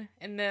in,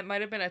 and that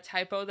might have been a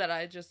typo that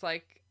I just,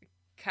 like,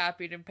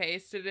 copied and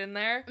pasted in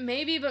there.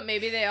 Maybe, but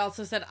maybe they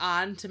also said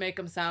on to make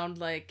them sound,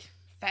 like,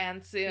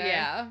 fancy.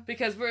 Yeah.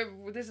 Because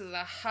this is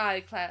a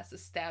high-class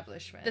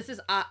establishment. This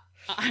is, I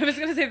was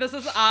going to say this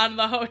is on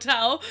the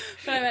hotel,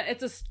 but I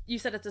meant you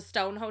said it's a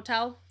stone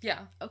hotel? Yeah.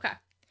 Okay.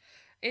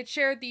 It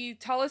shared the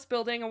tallest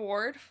building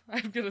award,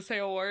 I'm going to say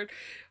award,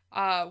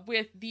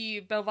 with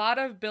the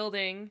Bovada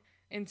building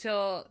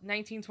until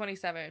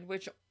 1927,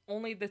 which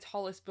only the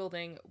tallest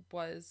building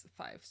was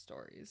 5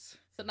 stories.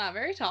 So not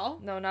very tall.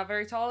 No, not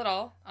very tall at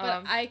all.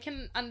 But I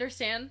can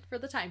understand for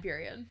the time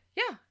period.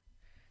 Yeah.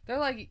 They're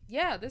like,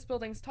 yeah, this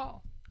building's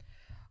tall.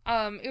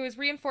 It was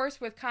reinforced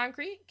with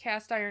concrete,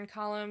 cast iron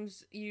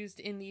columns used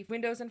in the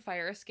windows and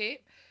fire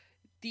escape.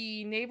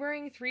 The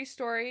neighboring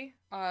 3-story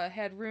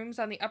had rooms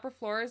on the upper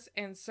floors,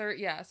 and so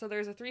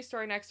there's a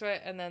 3-story next to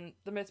it, and then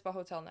the Mizpah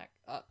Hotel next.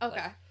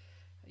 Okay.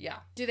 Yeah.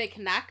 Do they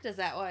connect? Is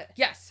that what?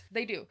 Yes,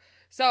 they do.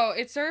 So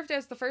it served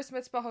as the first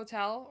Mizpah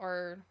Hotel,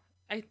 or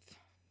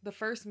the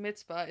first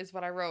Mizpah is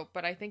what I wrote,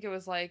 but I think it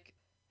was like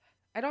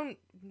I don't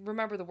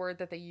remember the word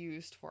that they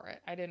used for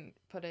it. I didn't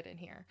put it in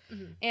here.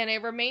 Mhm. And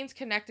it remains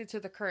connected to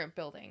the current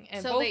building.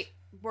 And So they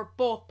were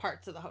both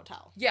parts of the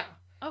hotel. Yeah.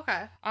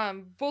 Okay.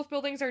 Both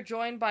buildings are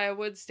joined by a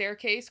wood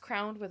staircase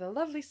crowned with a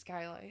lovely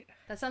skylight.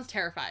 That sounds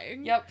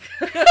terrifying. Yep.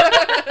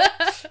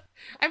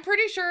 I'm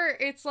pretty sure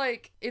it's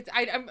like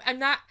I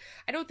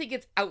don't think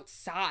it's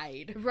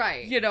outside.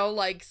 Right. You know,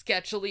 like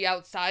sketchily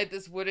outside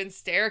this wooden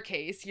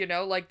staircase, you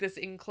know, like this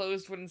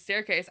enclosed wooden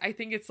staircase. I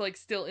think it's like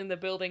still in the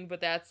building,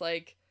 but that's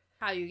like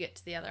How you get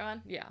to the other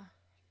one? yeah.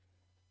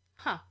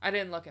 Huh. I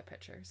didn't look at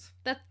pictures.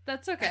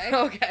 That's okay.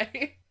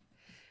 Okay.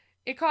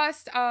 It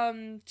cost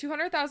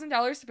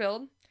 $200,000 to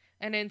build,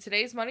 and in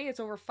today's money, it's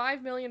over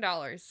 $5 million.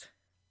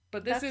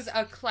 But this is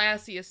a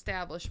classy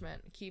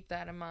establishment. Keep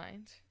that in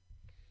mind.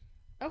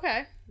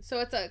 Okay.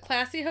 So it's a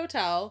classy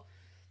hotel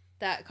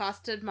that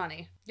costed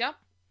money. Yep.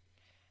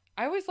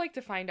 I always like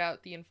to find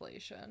out the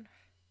inflation.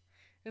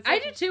 It's I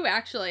like- do too,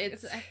 actually.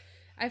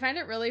 I find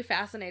it really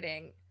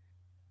fascinating.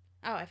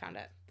 Oh, I found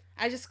it.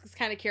 I just was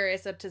kind of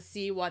curious to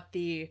see what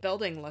the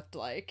building looked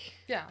like.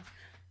 Yeah.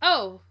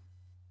 Oh,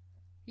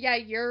 yeah,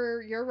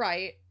 you're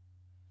right.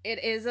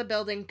 It is a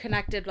building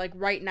connected like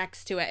right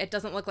next to it. It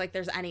doesn't look like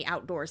there's any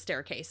outdoor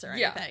staircase or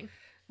Yeah. anything.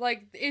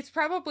 Like, it's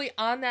probably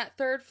on that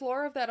third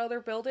floor of that other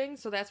building,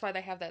 so that's why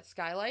they have that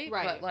skylight.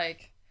 Right. But,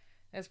 like,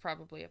 that's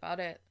probably about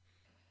it.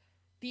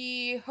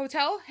 The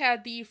hotel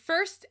had the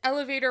first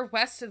elevator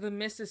west of the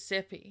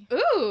Mississippi.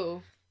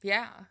 Ooh.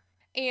 Yeah.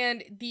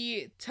 And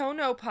the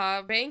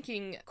Tonopah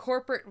Banking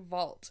corporate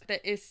vault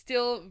that is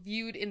still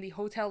viewed in the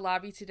hotel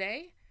lobby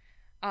today.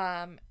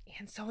 And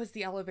so is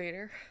the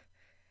elevator.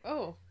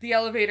 Oh. The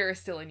elevator is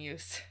still in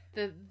use.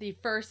 The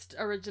first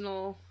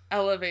original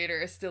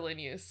Elevator is still in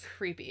use.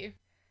 creepy.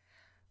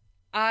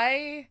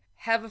 I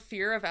have a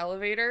fear of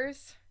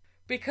elevators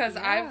because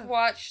Yeah. I've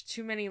watched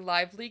too many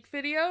live leak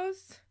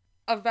videos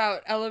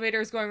about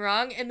elevators going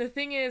wrong. And the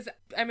thing is,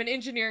 I'm an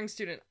engineering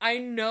student. I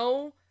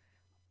know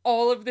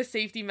all of the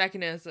safety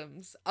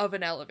mechanisms of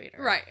an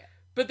elevator. Right.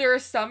 But there are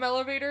some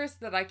elevators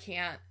that I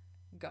can't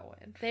go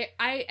in.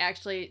 I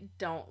actually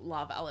don't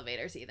love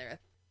elevators either.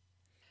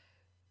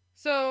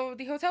 So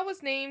the hotel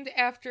was named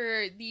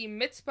after the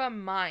Mitzvah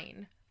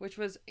Mine, which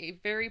was a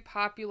very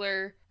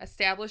popular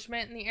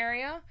establishment in the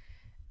area.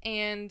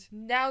 And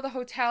now the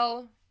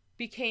hotel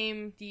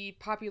became the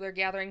popular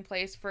gathering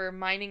place for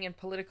mining and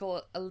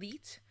political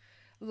elite,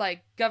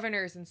 like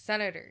governors and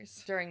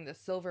senators during the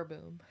silver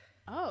boom.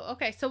 Oh,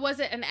 okay. So was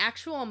it an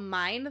actual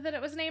mine that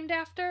it was named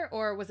after,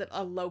 or was it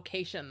a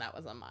location that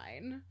was a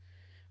mine?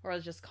 Or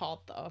was it just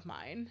called the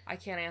mine? I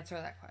can't answer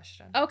that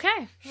question.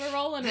 Okay, we're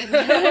rolling with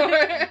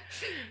it.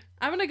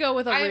 I'm gonna go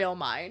with a real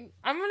mine.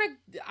 I'm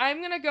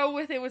gonna go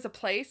with it was a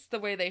place, the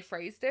way they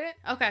phrased it.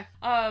 Okay.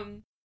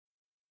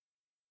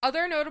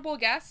 Other notable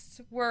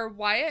guests were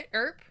Wyatt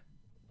Earp,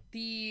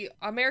 the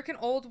American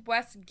Old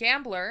West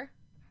gambler.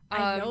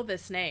 I know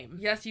this name.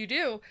 Yes, you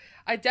do.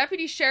 A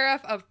deputy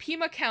sheriff of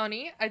Pima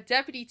County, a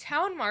deputy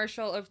town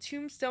marshal of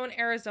Tombstone,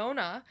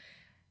 Arizona,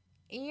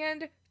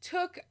 and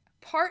took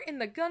part in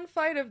the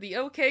gunfight of the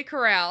OK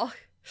Corral,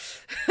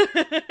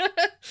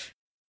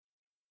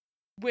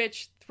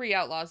 which 3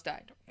 outlaws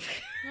died.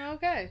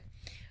 Okay.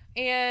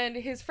 And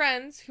his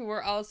friends, who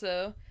were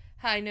also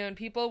high-known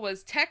people,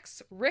 was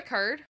Tex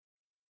Rickard,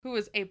 who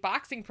was a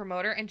boxing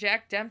promoter, and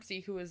Jack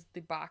Dempsey, who was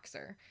the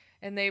boxer.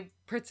 And they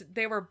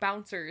were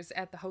bouncers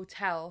at the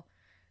hotel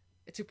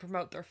to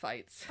promote their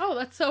fights. Oh,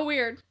 that's so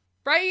weird.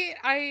 Right?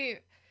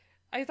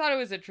 I thought it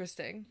was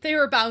interesting. They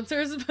were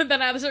bouncers, but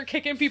then as they're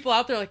kicking people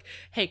out, they're like,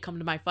 "Hey, come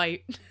to my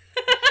fight."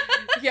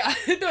 Yeah.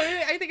 No,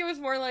 I think it was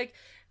more like,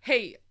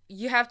 hey,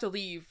 you have to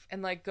leave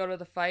and like go to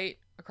the fight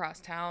across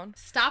town.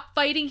 Stop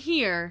fighting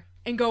here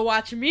and go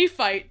watch me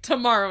fight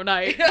tomorrow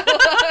night.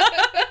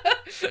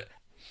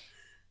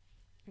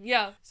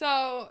 Yeah.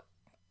 So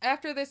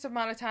after this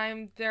amount of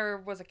time, there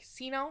was a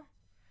casino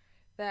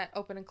that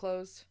opened and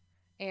closed,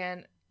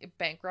 and it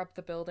bankrupted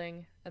the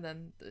building, and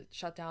then it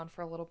shut down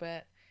for a little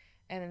bit.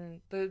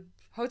 And the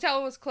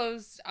hotel was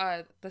closed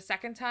the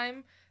second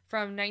time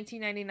from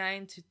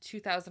 1999 to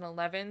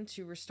 2011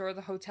 to restore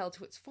the hotel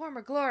to its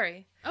former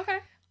glory. Okay.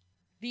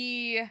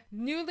 The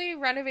newly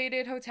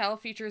renovated hotel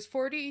features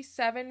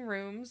 47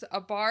 rooms,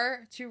 a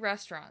bar, 2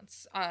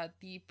 restaurants,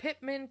 the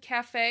Pittman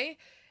Cafe,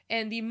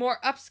 and the more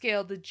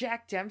upscale, the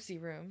Jack Dempsey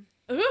room.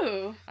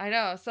 Ooh. I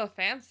know, so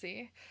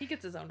fancy. He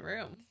gets his own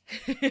room.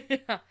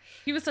 Yeah,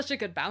 He was such a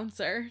good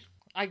bouncer.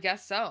 I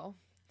guess so.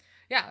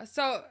 Yeah,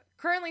 so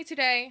currently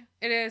today,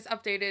 it is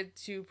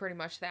updated to pretty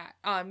much that.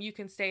 You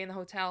can stay in the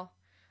hotel.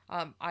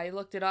 I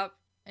looked it up,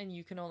 and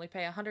you can only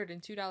pay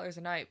 $102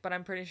 a night, but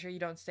I'm pretty sure you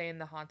don't stay in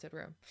the haunted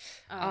room.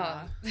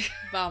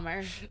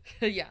 Bummer.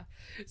 Yeah.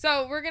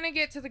 So we're going to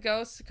get to the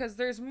ghosts, because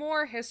there's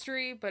more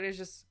history, but it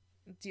just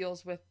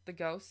deals with the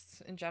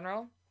ghosts in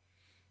general.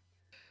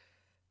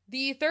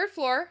 The third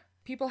floor,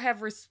 people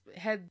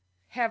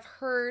have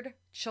heard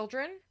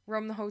children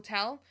roam the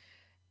hotel,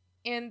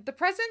 and the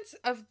presence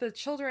of the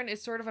children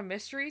is sort of a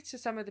mystery to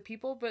some of the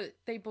people, but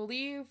they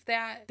believe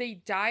that they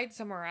died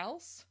somewhere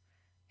else,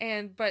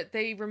 But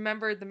they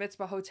remembered the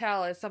Mitzvah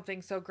Hotel as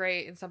something so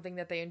great and something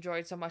that they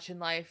enjoyed so much in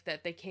life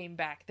that they came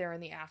back there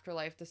in the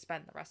afterlife to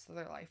spend the rest of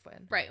their life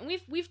in. Right. And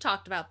we've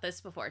talked about this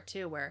before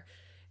too, where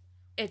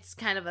it's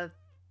kind of a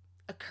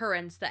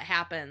occurrence that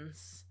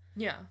happens.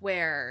 Yeah.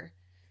 Where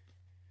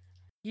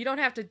you don't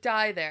have to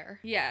die there.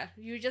 Yeah.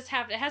 You just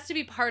have it has to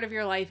be part of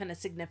your life in a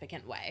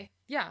significant way.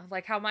 Yeah,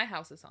 like how my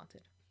house is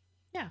haunted.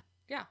 Yeah.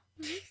 Yeah.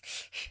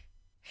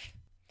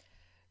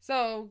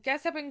 So,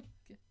 guests have been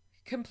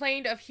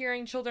complained of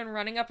hearing children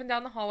running up and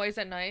down the hallways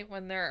at night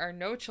when there are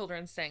no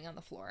children staying on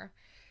the floor,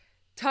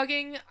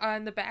 tugging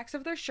on the backs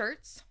of their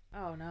shirts.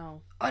 Oh,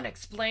 no.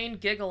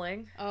 Unexplained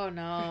giggling. Oh,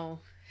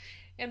 no.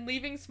 And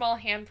leaving small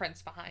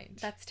handprints behind.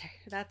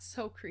 That's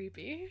so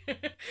creepy.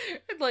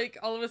 Like,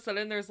 all of a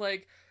sudden, there's,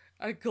 like,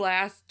 a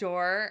glass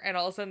door, and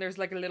all of a sudden, there's,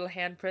 like, a little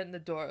handprint, and the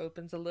door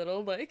opens a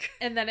little, like...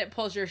 And then it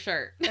pulls your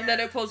shirt. And then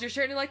it pulls your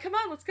shirt, and you're like, come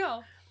on, let's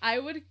go. I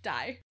would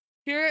die.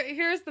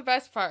 Here's the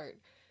best part.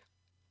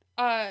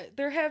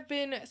 There have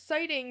been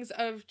sightings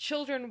of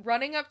children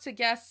running up to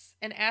guests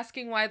and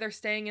asking why they're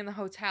staying in the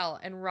hotel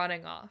and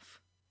running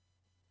off.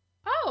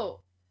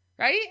 Oh.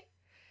 Right?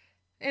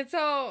 And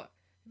so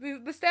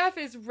the staff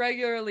is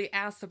regularly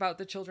asked about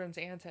the children's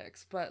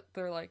antics, but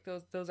they're like,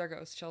 those are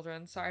ghost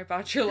children. Sorry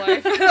about your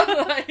life.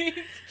 Like,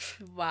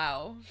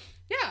 wow.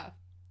 Yeah.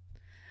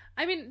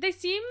 I mean, they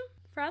seem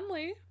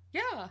friendly.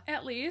 Yeah.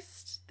 At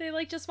least. They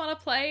like just want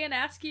to play and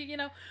ask you,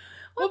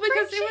 well,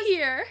 because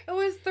it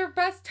was their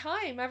best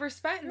time ever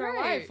spent in their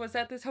Right. life was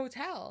at this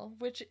hotel,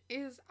 which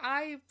is,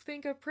 I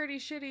think, a pretty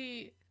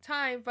shitty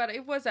time, but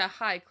it was a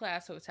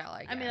high-class hotel,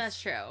 I guess. I mean,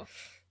 that's true.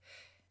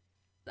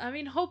 I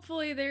mean,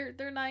 hopefully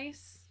they're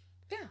nice.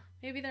 Yeah.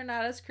 Maybe they're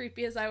not as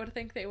creepy as I would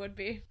think they would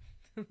be.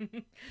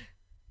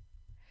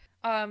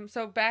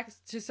 So back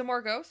to some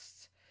more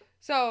ghosts.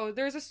 So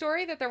there's a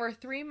story that there were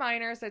 3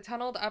 miners that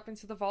tunneled up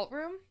into the vault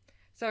room.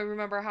 So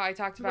remember how I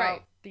talked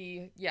about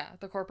the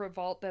corporate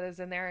vault that is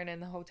in there and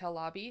in the hotel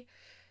lobby?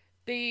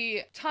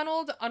 They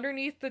tunneled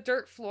underneath the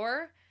dirt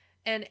floor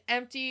and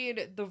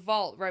emptied the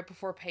vault right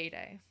before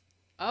payday.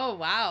 Oh,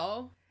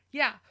 wow.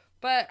 Yeah,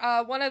 but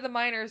one of the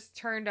miners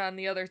turned on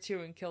the other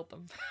 2 and killed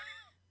them.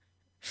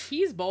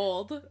 He's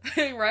bold.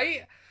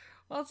 Right?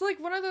 Well, it's like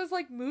one of those,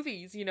 like,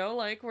 movies,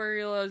 like, where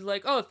you're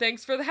like, oh,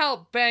 thanks for the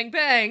help, bang,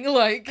 bang,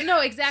 like... No,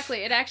 exactly.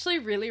 It actually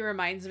really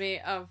reminds me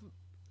of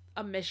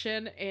a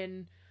mission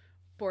in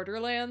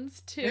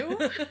Borderlands 2.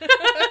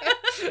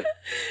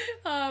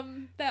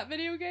 That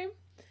video game.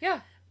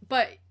 Yeah.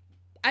 But,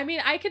 I mean,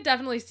 I could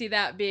definitely see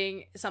that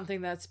being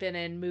something that's been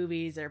in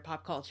movies or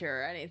pop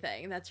culture or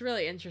anything. That's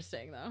really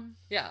interesting, though.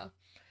 Yeah.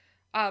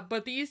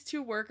 But these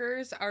 2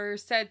 workers are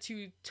said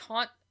to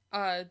taunt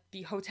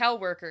the hotel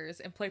workers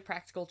and play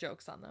practical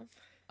jokes on them.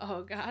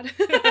 Oh, God.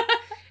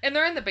 And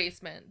they're in the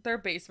basement. They're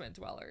basement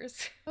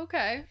dwellers.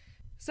 Okay.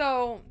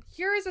 So,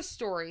 here is a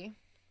story.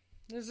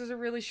 This is a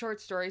really short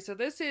story. So,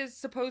 this is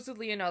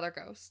supposedly another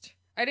ghost.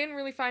 I didn't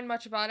really find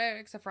much about it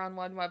except for on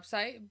one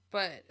website,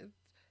 but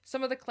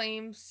some of the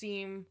claims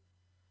seem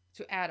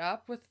to add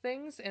up with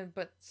things,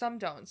 but some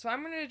don't. So,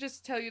 I'm going to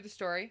just tell you the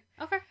story.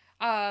 Okay.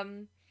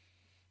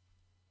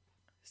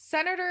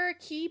 Senator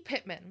Key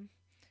Pittman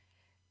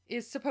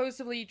is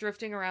supposedly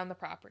drifting around the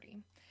property.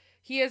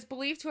 He is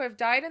believed to have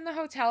died in the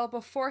hotel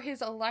before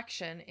his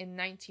election in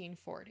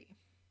 1940.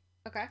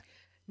 Okay.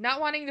 Not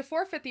wanting to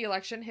forfeit the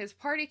election, his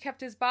party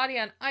kept his body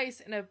on ice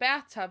in a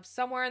bathtub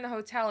somewhere in the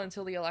hotel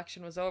until the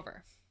election was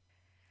over.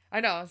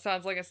 I know, it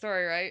sounds like a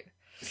story, right?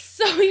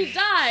 So he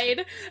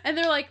died, and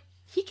they're like,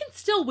 he can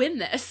still win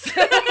this.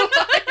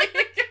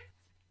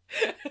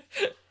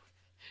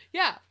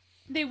 Yeah.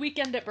 They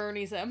Weekend at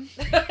Bernie's him.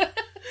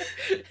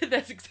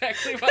 That's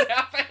exactly what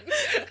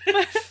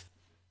happened.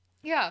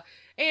 Yeah.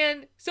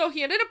 And so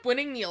he ended up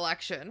winning the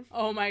election.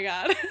 Oh my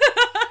God.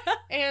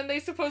 And they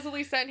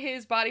supposedly sent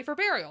his body for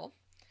burial.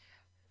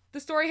 The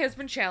story has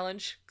been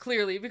challenged,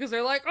 clearly, because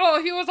they're like,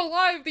 oh, he was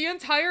alive the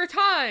entire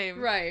time.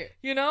 Right.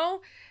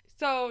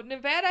 So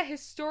Nevada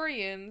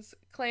historians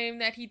claim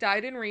that he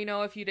died in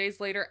Reno a few days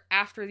later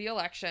after the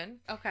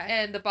election. Okay.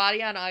 And the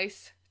body on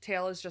ice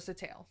tale is just a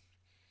tale.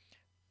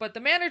 But the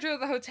manager of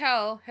the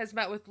hotel has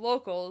met with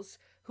locals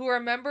who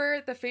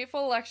remember the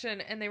fateful election,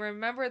 and they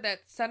remember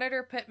that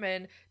Senator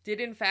Pittman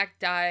did in fact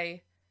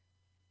die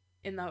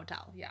in the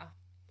hotel. Yeah.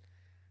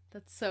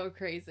 That's so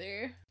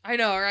crazy. I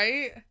know,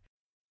 right?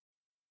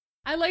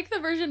 I like the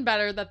version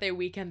better that they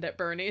Weekend at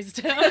Bernie's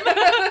did. We're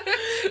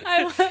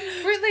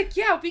like,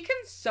 yeah, we can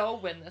so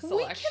win this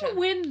election. We can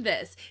win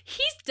this.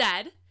 He's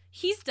dead.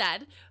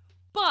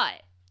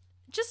 But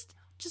just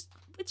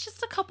it's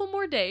just a couple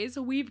more days.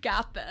 We've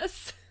got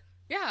this.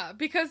 Yeah,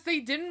 because they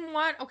didn't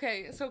want...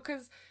 Okay, so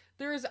because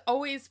there's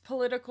always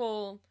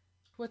political...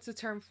 What's the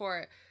term for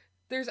it?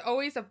 There's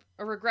always a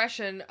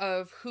regression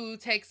of who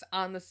takes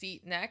on the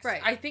seat next.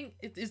 Right. I think...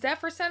 Is that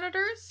for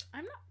senators?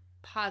 I'm not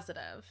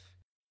positive.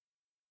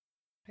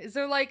 Is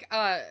there like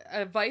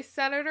a vice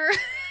senator?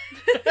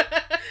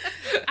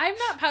 I'm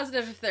not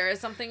positive if there is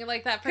something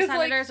like that for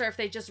senators, or if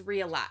they just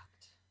re-elect.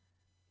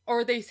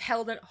 or they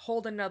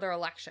hold another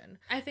election.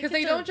 I think because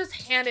they don't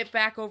just hand it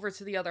back over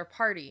to the other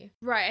party.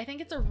 Right. I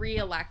think it's a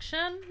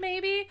re-election,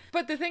 maybe.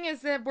 But the thing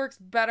is that works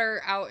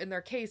better out in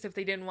their case if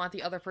they didn't want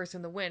the other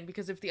person to win,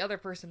 because if the other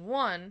person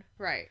won,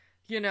 right,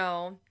 you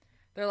know,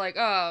 they're like,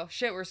 oh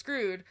shit, we're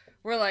screwed.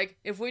 We're like,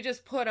 if we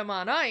just put him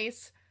on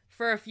ice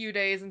for a few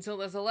days until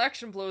this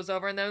election blows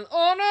over, and then,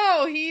 oh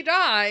no, he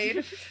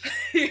died,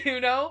 you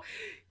know,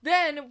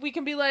 then we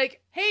can be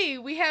like, hey,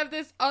 we have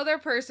this other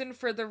person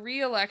for the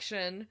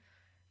re-election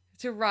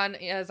to run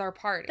as our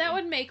party. That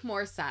would make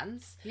more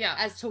sense. Yeah.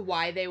 As to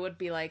why they would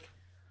be like,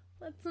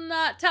 let's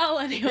not tell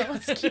anyone.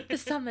 Let's keep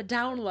this on the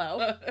down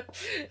low.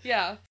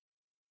 Yeah.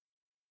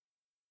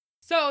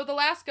 So the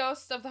last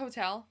ghost of the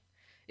hotel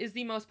is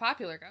the most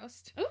popular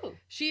ghost. Ooh.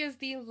 She is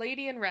the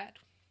Lady in Red.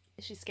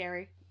 Is she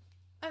scary?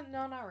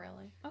 No, not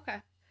really.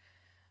 Okay.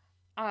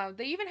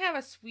 They even have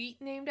a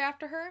suite named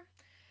after her.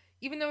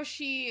 Even though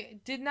she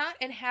did not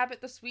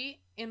inhabit the suite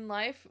in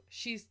life,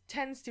 she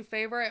tends to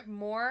favor it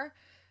more,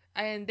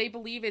 and they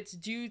believe it's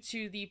due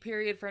to the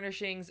period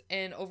furnishings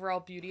and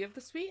overall beauty of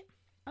the suite.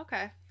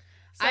 Okay.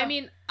 So, I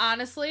mean,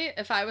 honestly,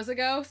 if I was a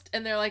ghost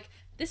and they're like,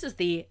 this is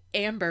the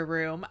amber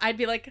room, I'd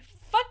be like,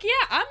 fuck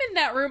yeah, I'm in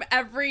that room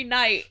every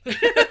night.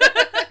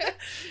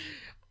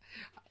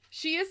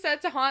 she is said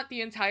to haunt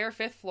the entire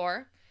 5th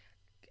floor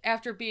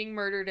after being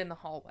murdered in the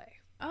hallway.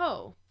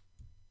 Oh.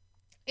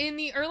 In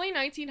the early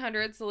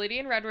 1900s, the Lady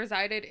in Red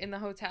resided in the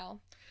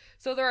hotel.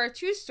 So there are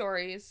 2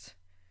 stories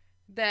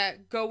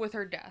that go with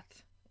her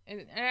death.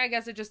 And I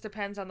guess it just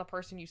depends on the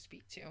person you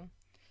speak to.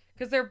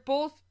 Because they're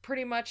both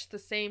pretty much the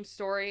same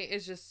story,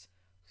 it's just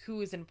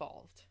who is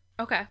involved.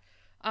 Okay.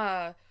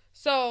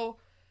 So,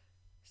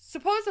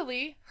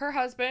 supposedly, her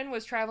husband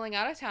was traveling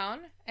out of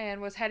town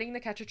and was heading to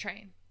catch a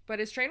train. But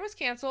his train was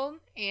canceled,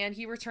 and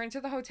he returned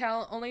to the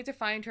hotel only to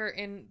find her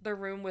in the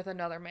room with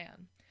another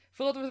man.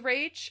 Filled with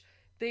rage,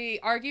 they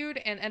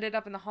argued and ended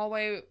up in the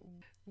hallway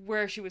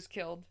where she was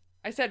killed.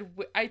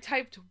 I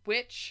typed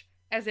witch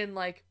as in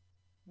like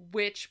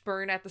witch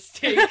burn at the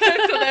stake.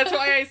 So that's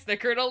why I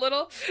snickered a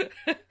little.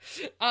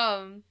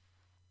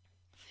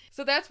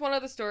 So that's one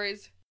of the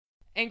stories.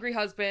 Angry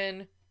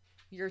husband,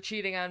 you're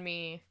cheating on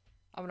me,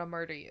 I'm gonna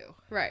murder you.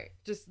 Right.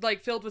 Just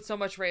like filled with so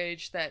much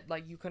rage that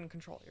like you couldn't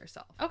control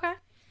yourself. Okay.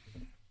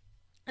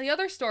 The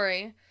other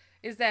story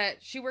is that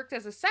she worked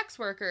as a sex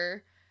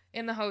worker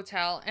in the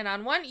hotel, and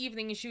on one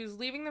evening she was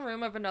leaving the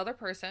room of another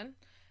person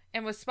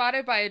and was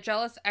spotted by a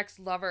jealous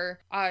ex-lover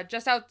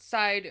just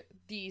outside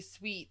the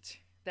suite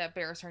that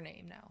bears her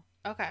name now.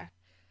 Okay.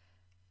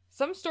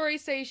 Some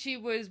stories say she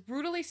was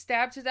brutally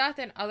stabbed to death,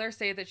 and others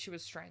say that she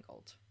was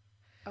strangled.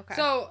 Okay.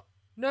 So,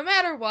 no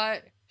matter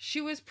what, she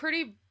was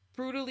pretty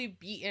brutally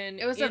beaten.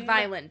 It was a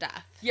violent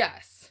death.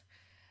 Yes.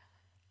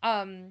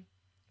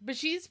 But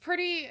she's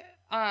pretty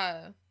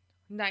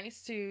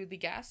nice to the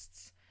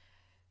guests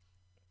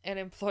and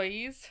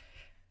employees.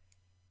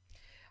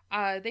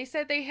 They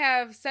said they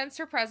have sensed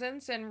her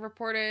presence and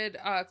reported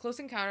close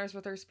encounters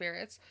with her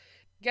spirits.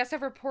 Guests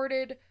have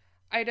reported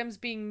items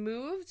being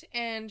moved,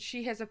 and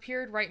she has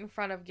appeared right in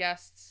front of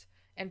guests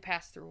and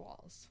passed through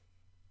walls.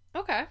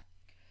 Okay.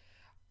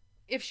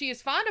 If she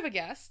is fond of a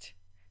guest,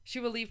 she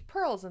will leave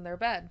pearls in their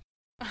bed.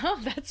 Oh,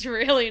 that's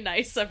really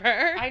nice of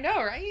her. I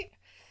know, right?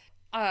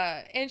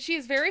 And she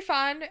is very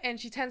fond, and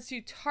she tends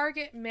to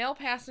target male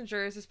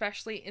passengers,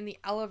 especially in the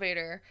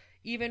elevator,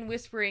 even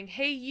whispering,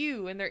 "Hey,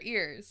 you," in their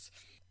ears.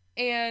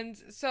 And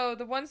so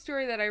the one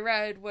story that I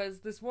read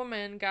was this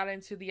woman got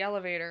into the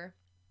elevator,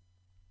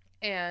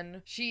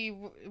 and she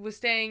was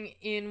staying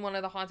in one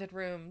of the haunted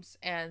rooms,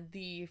 and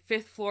the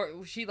 5th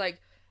floor, she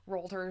like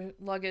rolled her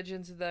luggage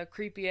into the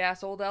creepy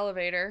ass old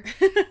elevator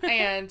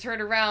and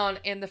turned around,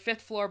 and the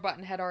 5th floor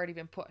button had already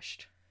been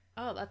pushed.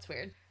 Oh, that's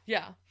weird.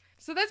 Yeah.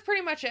 So that's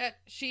pretty much it.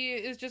 She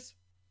is just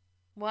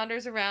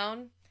wanders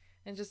around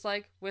and just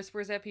like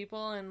whispers at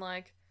people and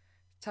like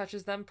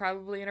touches them,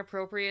 probably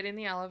inappropriate, in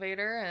the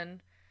elevator,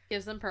 and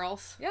gives them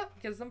pearls.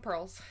 Yep, gives them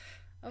pearls.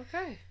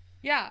 Okay.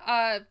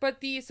 Yeah,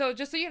 so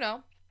just so you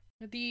know,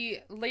 the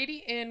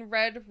Lady in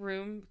Red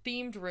room,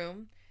 themed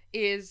room,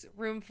 is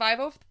room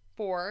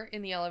 504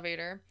 in the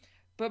elevator,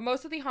 but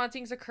most of the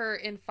hauntings occur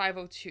in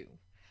 502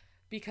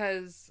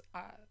 because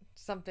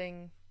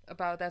something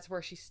about that's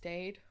where she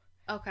stayed.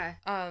 Okay.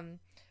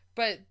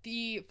 But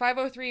the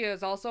 503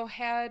 has also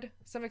had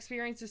some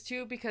experiences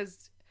too,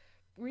 because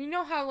you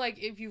know how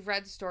like if you've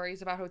read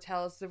stories about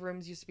hotels, the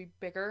rooms used to be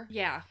bigger.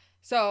 Yeah.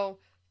 So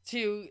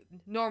to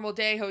normal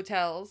day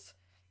hotels,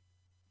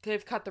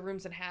 they've cut the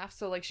rooms in half.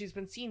 So like she's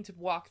been seen to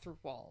walk through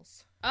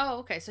walls. Oh,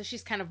 okay. So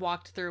she's kind of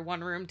walked through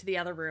one room to the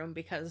other room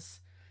because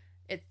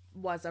it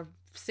was a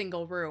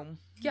single room.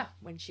 Yeah.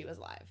 When she was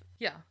live.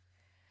 Yeah.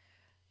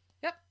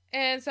 Yep.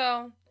 And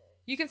so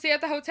you can stay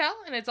at the hotel,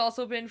 and it's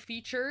also been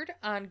featured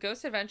on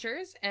Ghost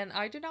Adventures, and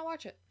I did not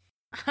watch it.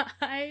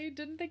 I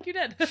didn't think you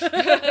did.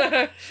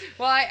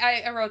 Well,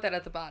 I wrote that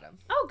at the bottom.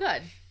 Oh,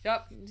 good.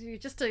 Yep.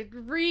 Just to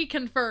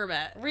reconfirm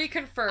it.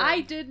 Reconfirm.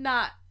 I did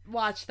not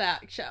watch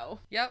that show.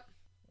 Yep.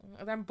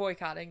 I'm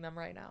boycotting them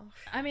right now.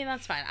 I mean,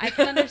 that's fine. I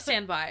can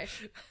understand why.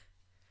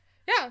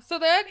 Yeah, so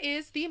that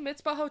is the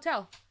Mizpah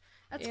Hotel.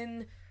 That's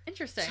in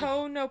interesting.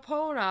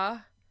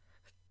 Tonopona.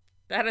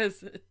 That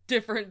is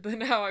different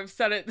than how I've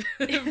said it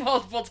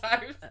multiple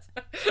times.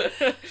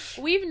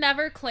 We've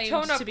never claimed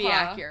to be Tonopah.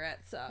 accurate,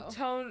 so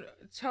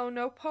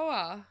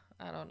Tonopoa.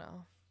 I don't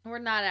know. we're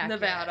not accurate.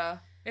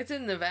 Nevada. It's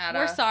in Nevada.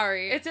 We're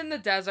sorry. It's in the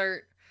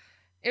desert.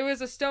 It was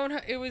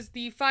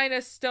the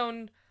finest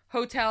stone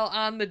hotel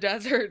on the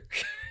desert.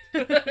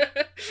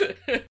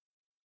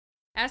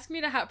 Ask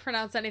me to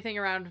pronounce anything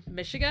around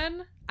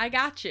Michigan. I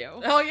got you.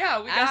 Oh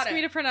yeah, we got Ask it.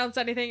 me to pronounce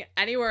anything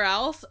anywhere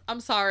else. I'm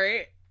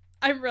sorry.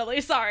 I'm really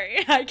sorry.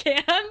 I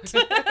can't.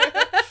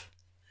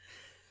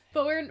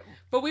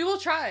 But we will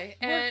try,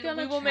 and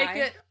gonna we will try. make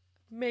it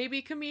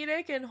maybe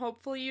comedic, and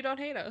hopefully you don't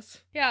hate us.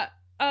 Yeah.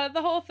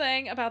 The whole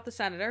thing about the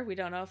senator, we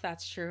don't know if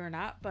that's true or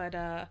not, but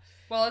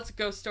Well, it's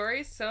ghost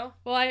stories, so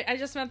well, I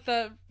just meant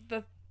the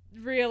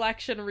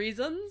re-election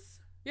reasons.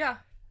 yeah.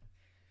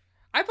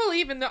 I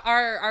believe in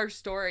our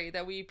story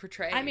that we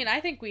portray. I mean, I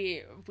think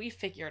we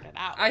figured it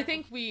out. I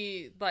think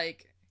we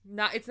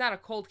it's not a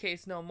cold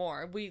case no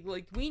more. We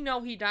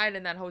know he died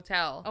in that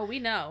hotel. Oh, we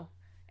know.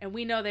 And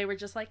we know they were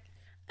just like,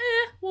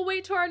 we'll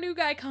wait till our new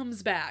guy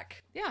comes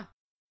back. Yeah.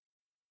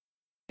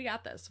 We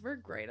got this. We're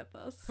great at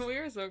this. We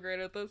are so great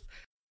at this.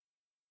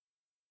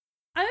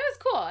 I think it was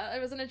cool.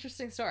 It was an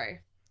interesting story.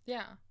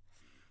 Yeah.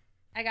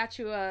 I got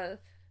you a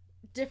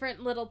different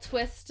little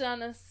twist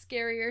on a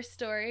scarier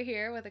story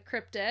here with a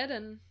cryptid,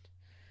 and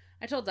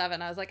I told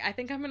Devin, I was like, I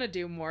think I'm gonna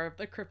do more of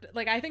the cryptid.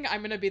 Like, I think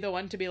I'm gonna be the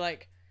one to be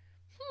like,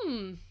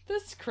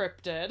 this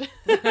cryptid.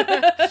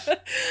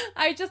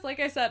 Like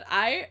I said,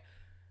 I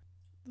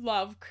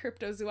love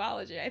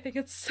cryptozoology. I think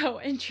it's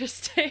so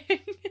interesting.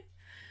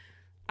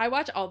 I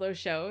watch all those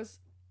shows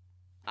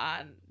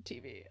on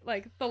TV,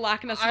 like the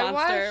Loch Ness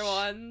Monster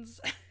ones.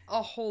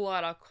 A whole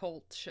lot of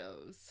cult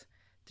shows.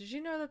 Did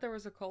you know that there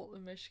was a cult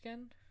in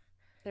Michigan?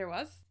 There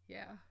was?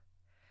 Yeah.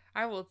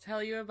 I will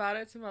tell you about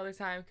it some other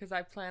time because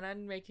I plan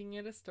on making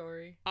it a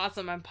story.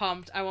 Awesome. I'm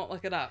pumped. I won't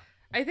look it up.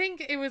 I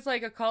think it was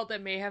like a cult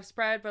that may have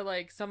spread, but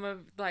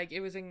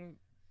there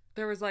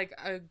was like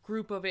a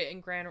group of it in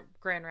Grand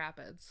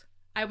Rapids.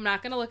 I'm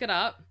not gonna look it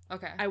up.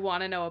 Okay. I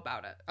want to know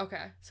about it.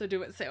 Okay. So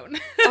do it soon.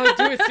 Oh,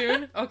 do it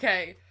soon?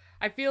 Okay.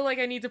 I feel like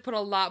I need to put a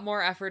lot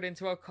more effort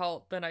into a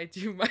cult than I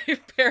do my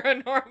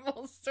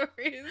paranormal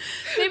stories.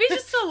 Maybe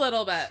just a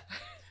little bit.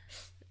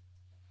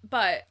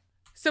 But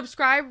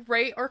subscribe,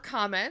 rate, or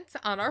comment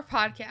on our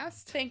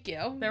podcast. Thank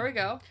you. There we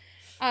go.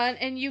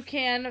 And you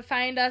can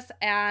find us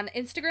on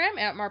Instagram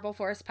at Marble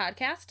Forest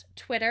Podcast,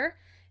 Twitter,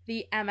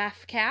 the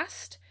MF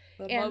Cast,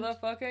 The and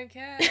motherfucking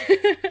cat.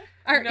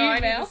 our I need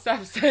email. to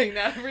stop saying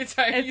that every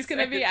time. It's going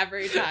to be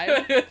every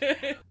time.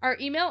 Our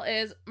email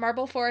is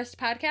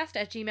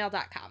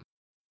marbleforestpodcast@gmail.com.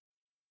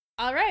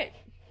 All right.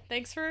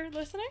 Thanks for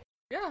listening.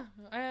 Yeah.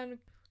 And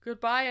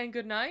goodbye and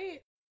good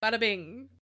night. Bada bing.